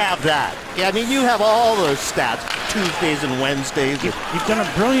must have that. Yeah, I mean, you have all those stats, Tuesdays and Wednesdays. You've done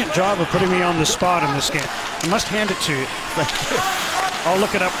a brilliant job of putting me on the spot in this game. I must hand it to you. I'll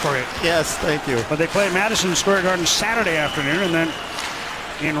look it up for you. Yes, thank you. But they play at Madison Square Garden Saturday afternoon, and then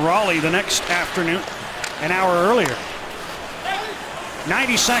in Raleigh the next afternoon, an hour earlier.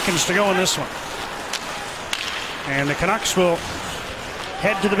 90 seconds to go in this one. And the Canucks will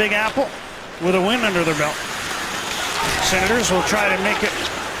head to the Big Apple with a win under their belt. Senators will try to make it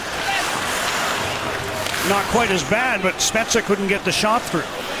not quite as bad, but Spezza couldn't get the shot through.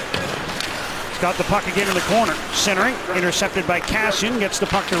 He's got the puck again in the corner. Centering, intercepted by Cassian, gets the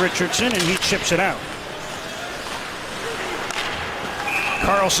puck to Richardson, and he chips it out.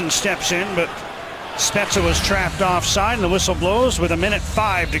 Carlson steps in, but Spezza was trapped offside, and the whistle blows with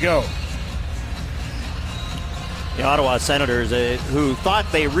 1:05 to go. The Ottawa Senators, who thought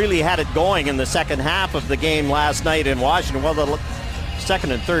they really had it going in the second half of the game last night in Washington, well, the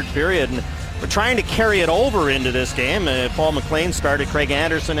second and third period, and we're trying to carry it over into this game. Paul McLean started. Craig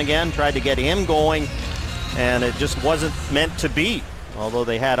Anderson again, tried to get him going, and it just wasn't meant to be, although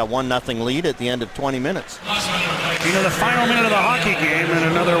they had a 1-0 lead at the end of 20 minutes. You know, the final minute of the hockey game,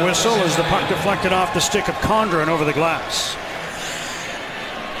 and another whistle as the puck deflected off the stick of Condren over the glass.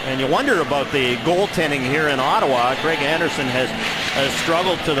 And you wonder about the goaltending here in Ottawa. Craig Anderson has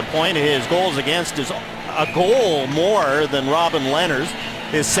struggled to the point of his goals against is a goal more than Robin Lehner's.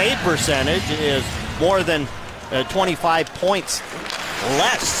 His save percentage is more than 25 points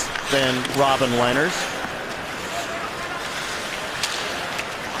less than Robin Lehner's.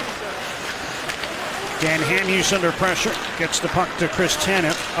 Dan Hamhuis under pressure. Gets the puck to Chris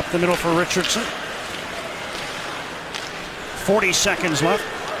Tanev. Up the middle for Richardson. 40 seconds left.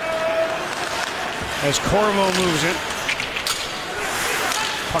 As Corvo moves in.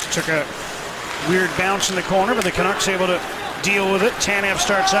 Puck took a weird bounce in the corner, but the Canucks able to deal with it. Tanev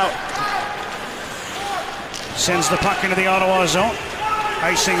starts out. Sends the puck into the Ottawa zone.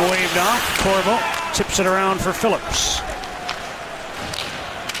 Icing waved off. Corvo tips it around for Phillips.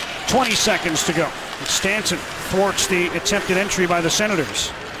 20 seconds to go. Stanton thwarts the attempted entry by the Senators.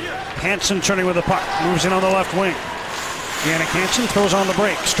 Hansen turning with the puck. Moves in on the left wing. Yannick Hansen throws on the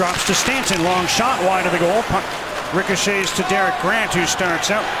brakes. Drops to Stanton. Long shot wide of the goal. Puck Ricochets to Derek Grant, who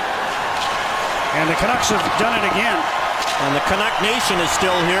starts out. And the Canucks have done it again. And the Canuck Nation is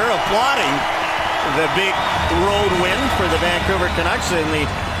still here applauding the big road win for the Vancouver Canucks. And the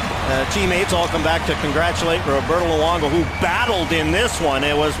teammates all come back to congratulate Roberto Luongo, who battled in this one.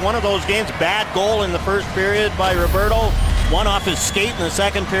 It was one of those games, bad goal in the first period by Roberto, one off his skate in the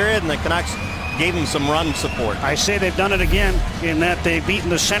second period, and the Canucks gave him some run support. I say they've done it again in that they've beaten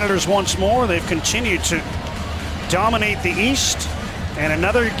the Senators once more. They've continued to dominate the East, and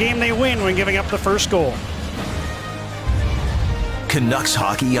another game they win when giving up the first goal. Canucks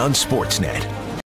hockey on Sportsnet.